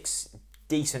 6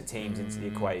 decent teams into the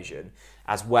equation,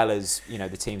 as well as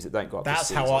the teams that don't go up.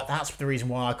 That's the reason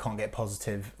why I can't get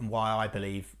positive, and why I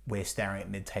believe we're staring at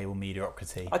mid-table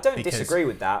mediocrity. I don't disagree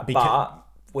with that, but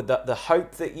with the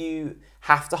hope that you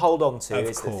have to hold on to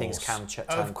is that things can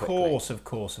turn quickly. Of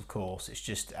course. It's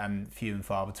just few and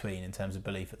far between in terms of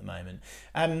belief at the moment.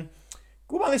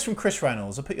 What about this from Chris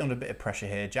Reynolds? I'll put you under a bit of pressure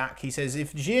here, Jack. He says,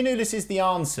 if Giannoulis is the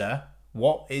answer,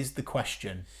 what is the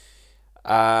question?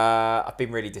 I've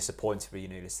been really disappointed with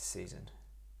Giannoulis this season.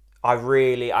 I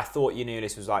thought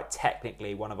Yanulis was like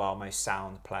technically one of our most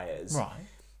sound players. Right.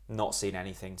 Not seen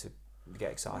anything to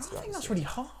get excited about. I think that's really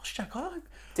harsh, Jack.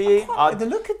 Do you? I quite like the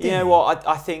look at You know what?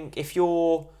 I think if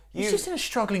he's just in a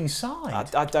struggling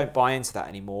side. I don't buy into that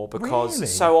anymore because Really?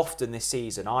 so often this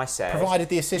season I said... Provided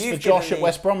the assist for Josh at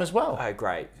West Brom as well. Oh,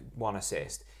 great. 1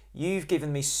 assist. You've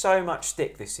given me so much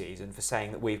stick this season for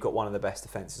saying that we've got one of the best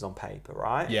defences on paper,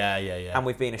 right? Yeah. And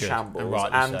we've been a shambles. And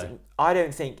rightly so. I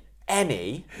don't think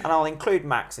any, and I'll include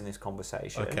Max in this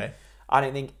conversation, Okay. I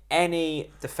don't think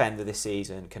any defender this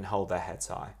season can hold their heads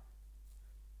high.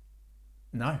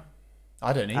 No.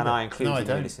 I don't either. And I include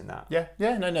Yanulis in that.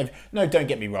 Yeah, no, don't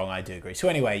get me wrong, I do agree. So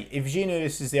anyway, if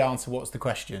Yanulis is the answer, what's the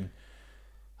question?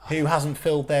 Who hasn't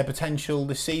filled their potential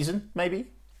this season, maybe?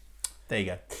 There you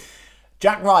go.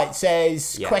 Jack Wright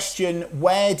says, Yes. Question,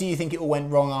 where do you think it all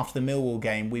went wrong after the Millwall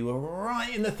game? We were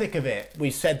right in the thick of it.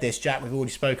 We've said this, Jack, we've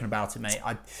already spoken about it, mate.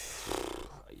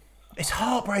 It's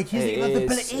heartbreaking, isn't it?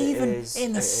 Like even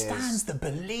in the stands, the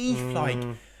belief, like,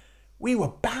 we were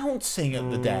bouncing at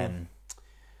the Den.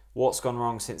 What's gone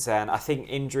wrong since then? I think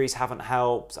injuries haven't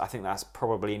helped. I think that's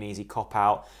probably an easy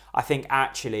cop-out. I think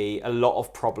actually a lot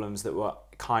of problems that were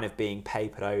kind of being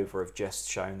papered over have just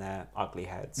shown their ugly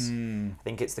heads. I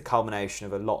think it's the culmination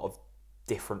of a lot of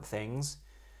different things.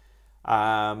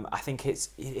 I think it's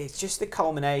just the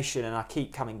culmination, and I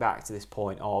keep coming back to this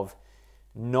point of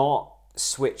not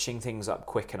switching things up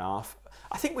quick enough.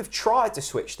 I think we've tried to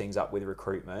switch things up with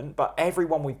recruitment, but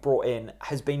everyone we've brought in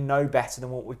has been no better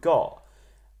than what we've got.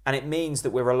 And it means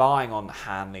that we're relying on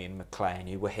Hanley and McLean,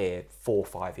 who were here 4 or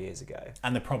 5 years ago.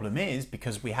 And the problem is,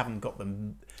 because we haven't got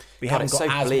them, it's so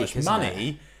as bleak, much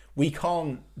money, we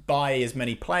can't buy as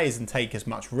many players and take as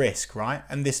much risk, right?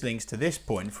 And this links to this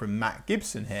point from Matt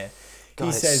Gibson here. God,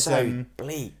 he says, so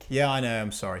bleak. Yeah, I know,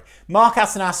 I'm sorry. Mark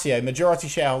Atanasio, majority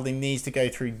shareholding needs to go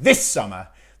through this summer.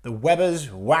 The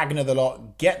Webbers, Wagner, the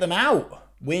lot, get them out.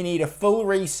 We need a full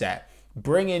reset.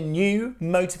 Bring in new,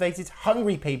 motivated,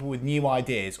 hungry people with new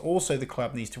ideas. Also, the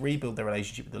club needs to rebuild their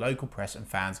relationship with the local press and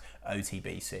fans,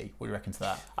 OTBC. What do you reckon to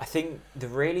that? I think the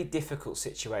really difficult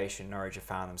situation Norwich have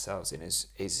found themselves in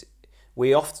is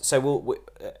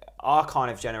our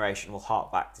kind of generation will hark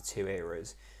back to 2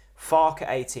 eras. Farke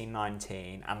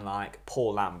 18-19 and like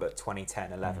Paul Lambert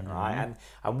 2010-11, right?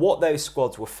 And what those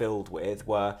squads were filled with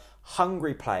were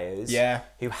hungry players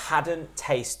who hadn't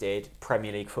tasted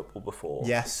Premier League football before.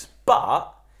 Yes.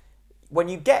 But when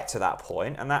you get to that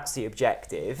point, and that's the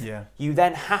objective, you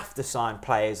then have to sign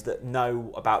players that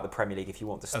know about the Premier League if you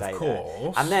want to stay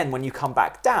there. And then when you come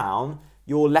back down,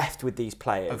 you're left with these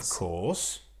players. Of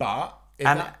course, but...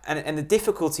 And the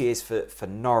difficulty is for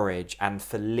Norwich and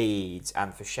for Leeds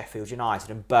and for Sheffield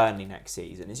United and Burnley next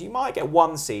season is you might get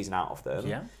 1 season out of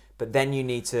them, but then you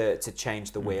need to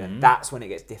change the wheel, and that's when it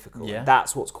gets difficult. Yeah.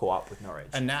 That's what's caught up with Norwich.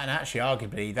 And actually,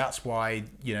 arguably, that's why,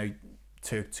 you know,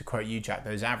 to quote you, Jack,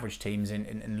 those average teams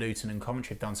in Luton and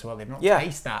Coventry have done so well. They've not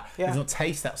tasted that. They've not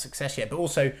tasted that success yet, but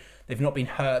also they've not been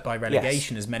hurt by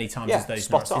relegation as many times as those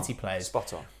Norwich City players.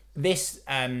 Spot on. This,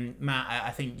 Matt, I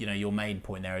think, you know, your main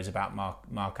point there is about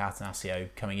Mark Atanasio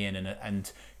coming in,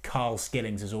 and Carl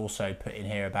Skillings has also put in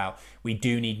here about we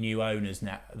do need new owners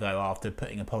now, though, after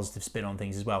putting a positive spin on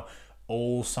things as well.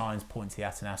 All signs point to the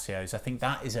Atanasios. I think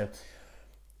that is a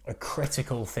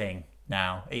critical thing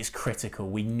now. It's critical.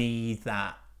 We need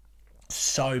that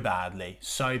so badly.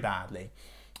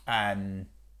 Yeah,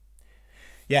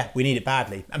 we need it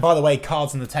badly. And by the way,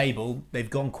 cards on the table, they've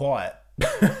gone quiet.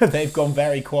 They've gone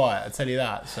very quiet, I'll tell you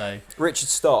that. So Richard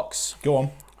Stocks. Go on.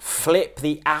 Flip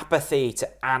the apathy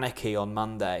to anarchy on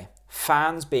Monday.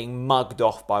 Fans being mugged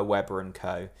off by Webber and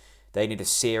co. They need a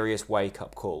serious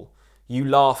wake-up call. You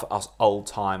laugh at us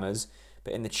old-timers,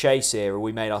 but in the Chase era,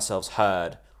 we made ourselves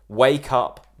heard. Wake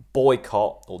up,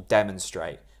 boycott, or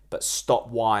demonstrate, but stop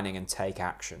whining and take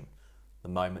action. The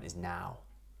moment is now.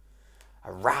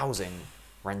 A rousing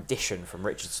rendition from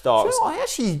Richard Stocks. So I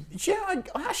actually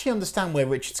understand where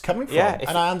Richard's coming from,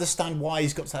 and I understand why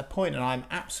he's got to that point, and I'm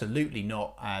absolutely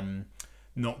not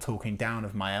talking down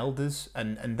of my elders,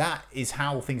 and that is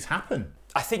how things happen.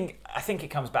 I think it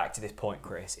comes back to this point,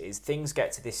 Chris, is things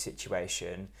get to this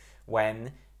situation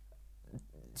when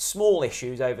small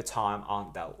issues over time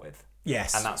aren't dealt with.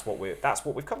 Yes. And that's what we've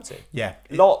come to. Yeah.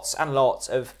 Lots and lots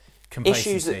of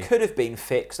issues that could have been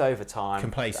fixed over time.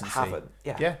 Complacency. That haven't.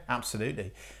 Yeah,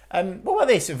 absolutely. What about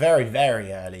this? Very,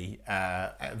 very early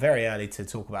to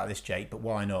talk about this, Jake, but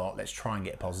why not? Let's try and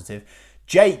get positive.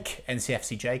 Jake,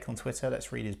 NCFC Jake on Twitter,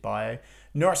 let's read his bio.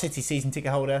 Norwich City season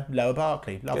ticket holder, Lower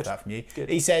Barkley. Love that from you. Good.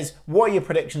 He says, what are your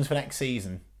predictions for next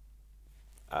season?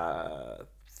 13th.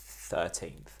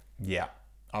 Yeah.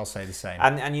 I'll say the same.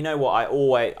 And you know what?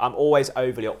 I'm always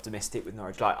overly optimistic with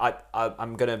Norwich. Like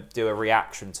I'm gonna do a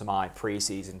reaction to my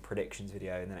pre-season predictions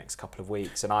video in the next couple of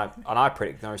weeks, and I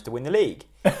predict Norwich to win the league.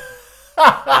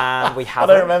 And we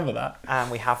haven't. I don't remember that. And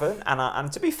we haven't.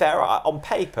 And to be fair, on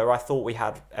paper, I thought we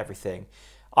had everything.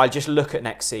 I just look at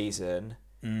next season.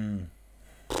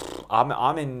 I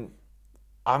don't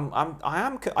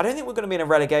think we're going to be in a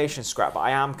relegation scrap, but I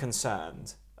am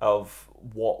concerned of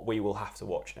what we will have to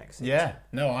watch next season. Yeah,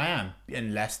 no, I am.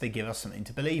 Unless they give us something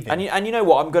to believe in. And you know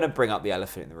what? I'm going to bring up the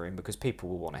elephant in the room because people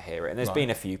will want to hear it. And there's been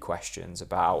a few questions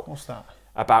about... What's that?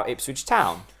 About Ipswich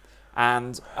Town.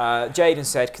 And Jaden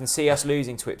said, can see us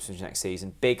losing to Ipswich next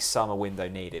season. Big summer window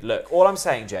needed. Look, all I'm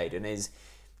saying, Jaden, is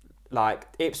like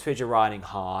Ipswich are riding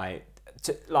high.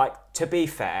 To be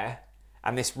fair,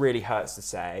 and this really hurts to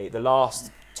say, the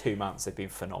last 2 months they've been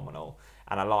phenomenal.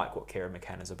 And I like what Kieran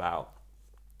McKenna's about.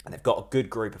 And they've got a good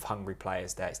group of hungry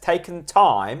players there. It's taken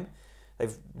time.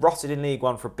 They've rotted in League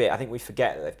One for a bit. I think we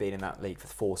forget that they've been in that league for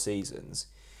 4 seasons.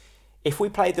 If we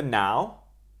played them now,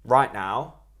 right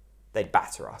now, they'd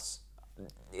batter us.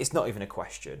 It's not even a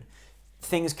question.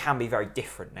 Things can be very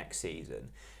different next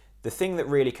season. The thing that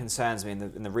really concerns me,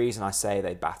 and the reason I say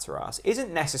they'd batter us,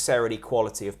 isn't necessarily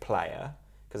quality of player,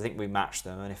 because I think we match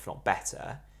them, and if not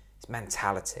better, it's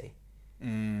mentality.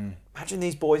 Imagine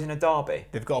these boys in a derby.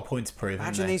 They've got a point to prove.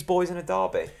 Imagine these boys in a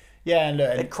derby. Yeah, and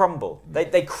look, they crumble.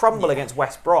 They crumble against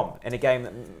West Brom in a game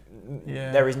that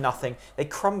there is nothing. They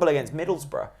crumble against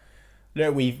Middlesbrough.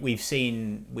 Look, we've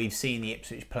seen the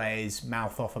Ipswich players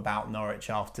mouth off about Norwich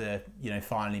after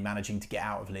finally managing to get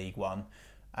out of League One.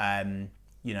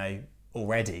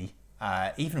 Already,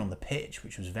 even on the pitch,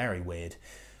 which was very weird.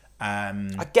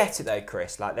 I get it though,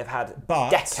 Chris. Like they've had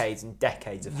decades and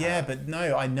decades of yeah, but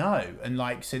no, I know, and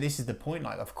so this is the point.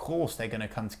 Like, of course, they're going to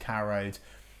come to Carrow Road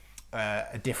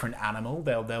a different animal.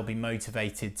 They'll be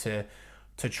motivated to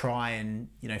try and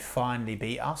finally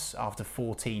beat us after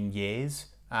 14 years.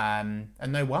 And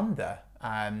no wonder.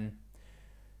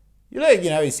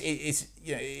 It's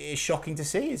shocking to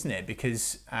see, isn't it?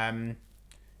 Because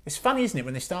it's funny, isn't it,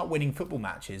 when they start winning football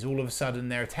matches, all of a sudden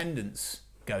their attendance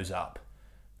goes up.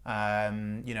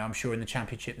 I'm sure in the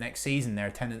Championship next season their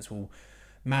attendance will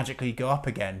magically go up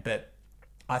again. But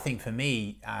I think for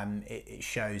me, it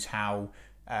shows how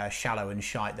shallow and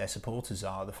shite their supporters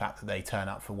are. The fact that they turn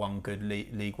up for one good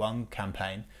League One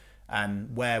campaign.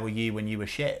 Where were you when you were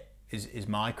shit? Is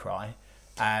my cry.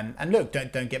 And look,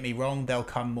 don't get me wrong, they'll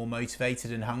come more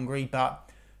motivated and hungry, but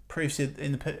proof's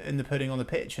in the pudding on the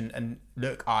pitch. And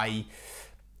look, I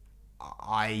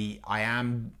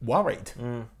am worried.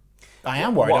 I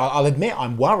am worried. I'll admit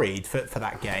I'm worried for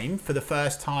that game for the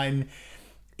first time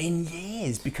in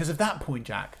years because of that point,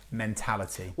 Jack.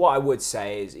 Mentality. What I would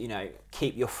say is,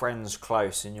 keep your friends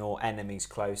close and your enemies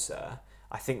closer.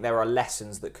 I think there are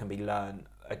lessons that can be learned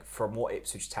from what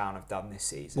Ipswich Town have done this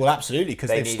season. Well, absolutely, because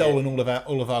they've stolen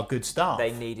all of our good stuff.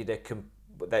 They needed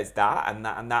there's that,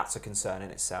 and that's a concern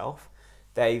in itself.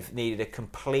 They've needed a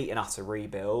complete and utter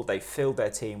rebuild. They've filled their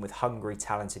team with hungry,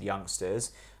 talented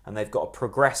youngsters, and they've got a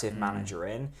progressive manager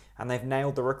in, and they've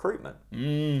nailed the recruitment.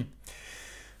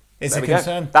 It's a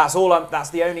concern. That's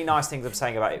the only nice things I'm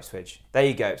saying about Ipswich. There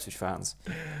you go, Ipswich fans.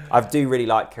 I do really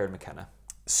like Kieran McKenna.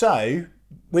 So,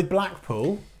 with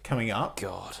Blackpool coming up,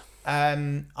 God.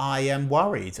 I am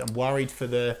worried. I'm worried for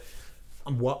the.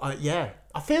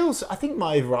 I think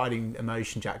my overriding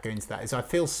emotion, Jack, going into that is I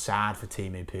feel sad for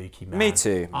Timu Pukki, man. Me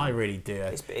too. I really do.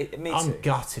 I'm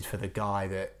gutted for the guy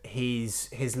that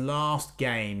his last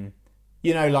game.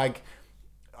 I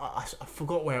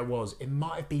forgot where it was. It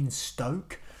might have been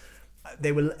Stoke.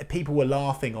 People were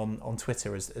laughing on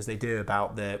Twitter as they do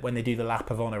about when they do the lap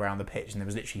of honour around the pitch, and there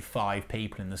was literally 5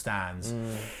 people in the stands.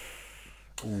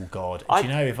 Oh God! I'll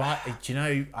actually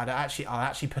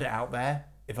put it out there.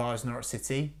 If I was Norwich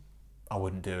City, I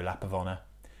wouldn't do a lap of honour.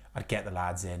 I'd get the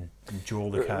lads in and draw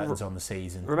the curtains on the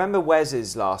season. Remember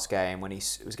Wes's last game when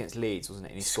it was against Leeds, wasn't it?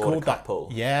 And he scored a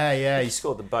couple. Yeah. He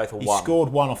scored them both or one. He scored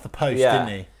one off the post, didn't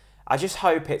he? I just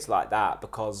hope it's like that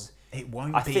because it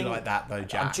won't be like that though,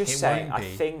 Jack. I'm just saying. I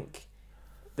think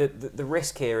the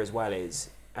risk here as well is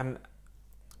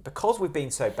because we've been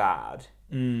so bad.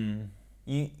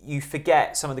 You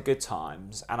forget some of the good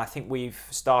times, and I think we've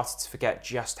started to forget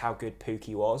just how good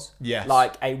Pukki was. Yes.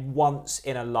 Like a once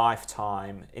in a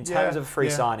lifetime in terms of a free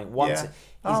signing. For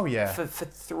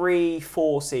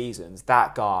 3-4 seasons,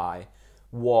 that guy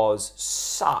was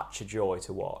such a joy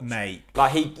to watch. Mate.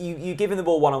 Like you give him the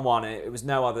ball 1-on-1 and it was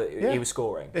no other he was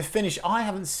scoring. The finish, I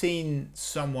haven't seen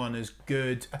someone as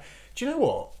good. Do you know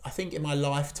what? I think in my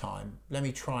lifetime, let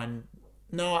me try and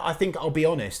No, I think I'll be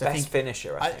honest. Best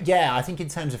finisher, I think. I think in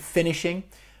terms of finishing,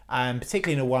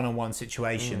 particularly in a one-on-one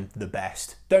situation, the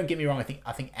best. Don't get me wrong.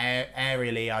 I think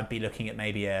aerially, I'd be looking at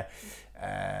maybe a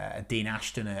Dean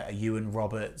Ashton, a Ewan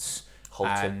Roberts,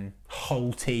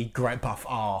 Holty, great buff.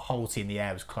 Holty in the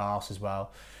air was class as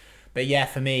well. But yeah,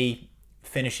 for me,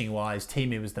 finishing wise,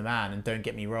 Timu was the man. And don't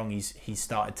get me wrong, he's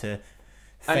started to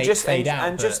fade out.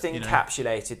 And just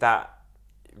encapsulated that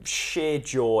sheer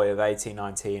joy of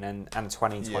 18-19 and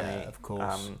 2020. Yeah, of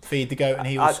course. Feed the goat and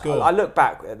he will score. I look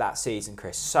back at that season,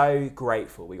 Chris, so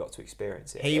grateful we got to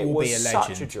experience it. He will be a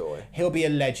legend. Such a joy. He'll be a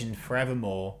legend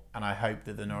forevermore, and I hope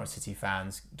that the Norwich City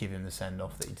fans give him the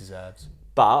send-off that he deserves.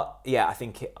 But, yeah, I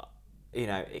think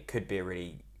it could be a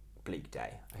really bleak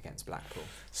day against Blackpool.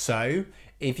 So,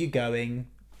 if you're going,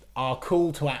 our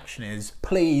call to action is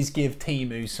please give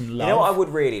Timu some love. You know what I would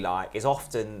really like is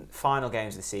often final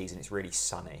games of the season, it's really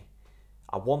sunny.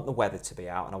 I want the weather to be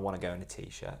out and I want to go in a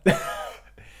t-shirt.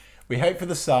 We hope for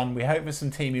the sun, we hope for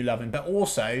some Timu loving, but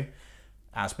also,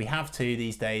 as we have to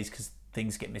these days because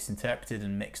things get misinterpreted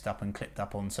and mixed up and clipped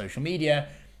up on social media,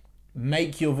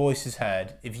 make your voices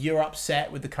heard. If you're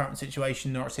upset with the current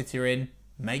situation Norwich City are in,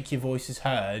 make your voices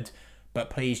heard, but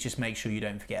please just make sure you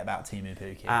don't forget about Timu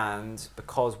Pukki. And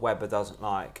because Webber doesn't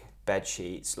like bed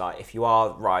sheets, like if you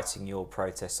are writing your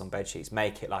protests on bed sheets,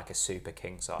 make it like a super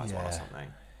king size one or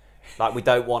something. Like we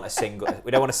don't want a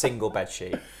single bed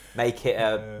sheet. Make it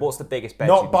a what's the biggest bed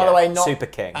sheet? By the way, not super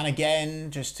king. And again,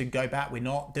 just to go back, we're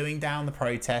not doing down the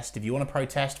protest. If you want to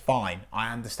protest, fine.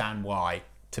 I understand why.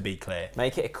 To be clear,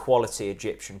 make it a quality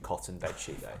Egyptian cotton bed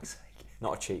sheet though,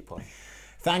 not a cheap one.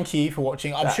 Thank you for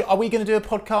watching. I'm sure. Are we going to do a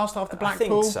podcast after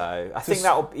Blackpool? I think so. I think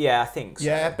that'll. Yeah, I think so.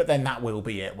 Yeah, but then that will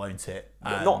be it, won't it?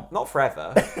 Not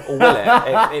forever, or will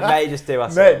it? It may just do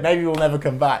us. Maybe we'll never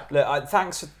come back. Look,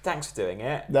 thanks for doing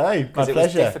it. No, my pleasure. It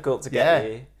was difficult to get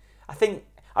you. I think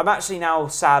I'm actually now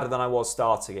sadder than I was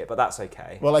starting it, but that's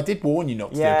okay. Well, I did warn you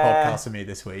not to do a podcast with me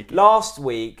this week. Last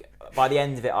week, by the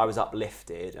end of it, I was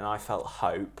uplifted and I felt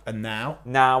hope. And now?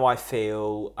 Now I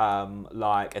feel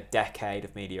like a decade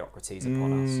of mediocrity is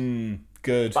upon us.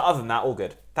 Good. But other than that, all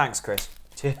good. Thanks, Chris.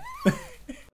 Cheers.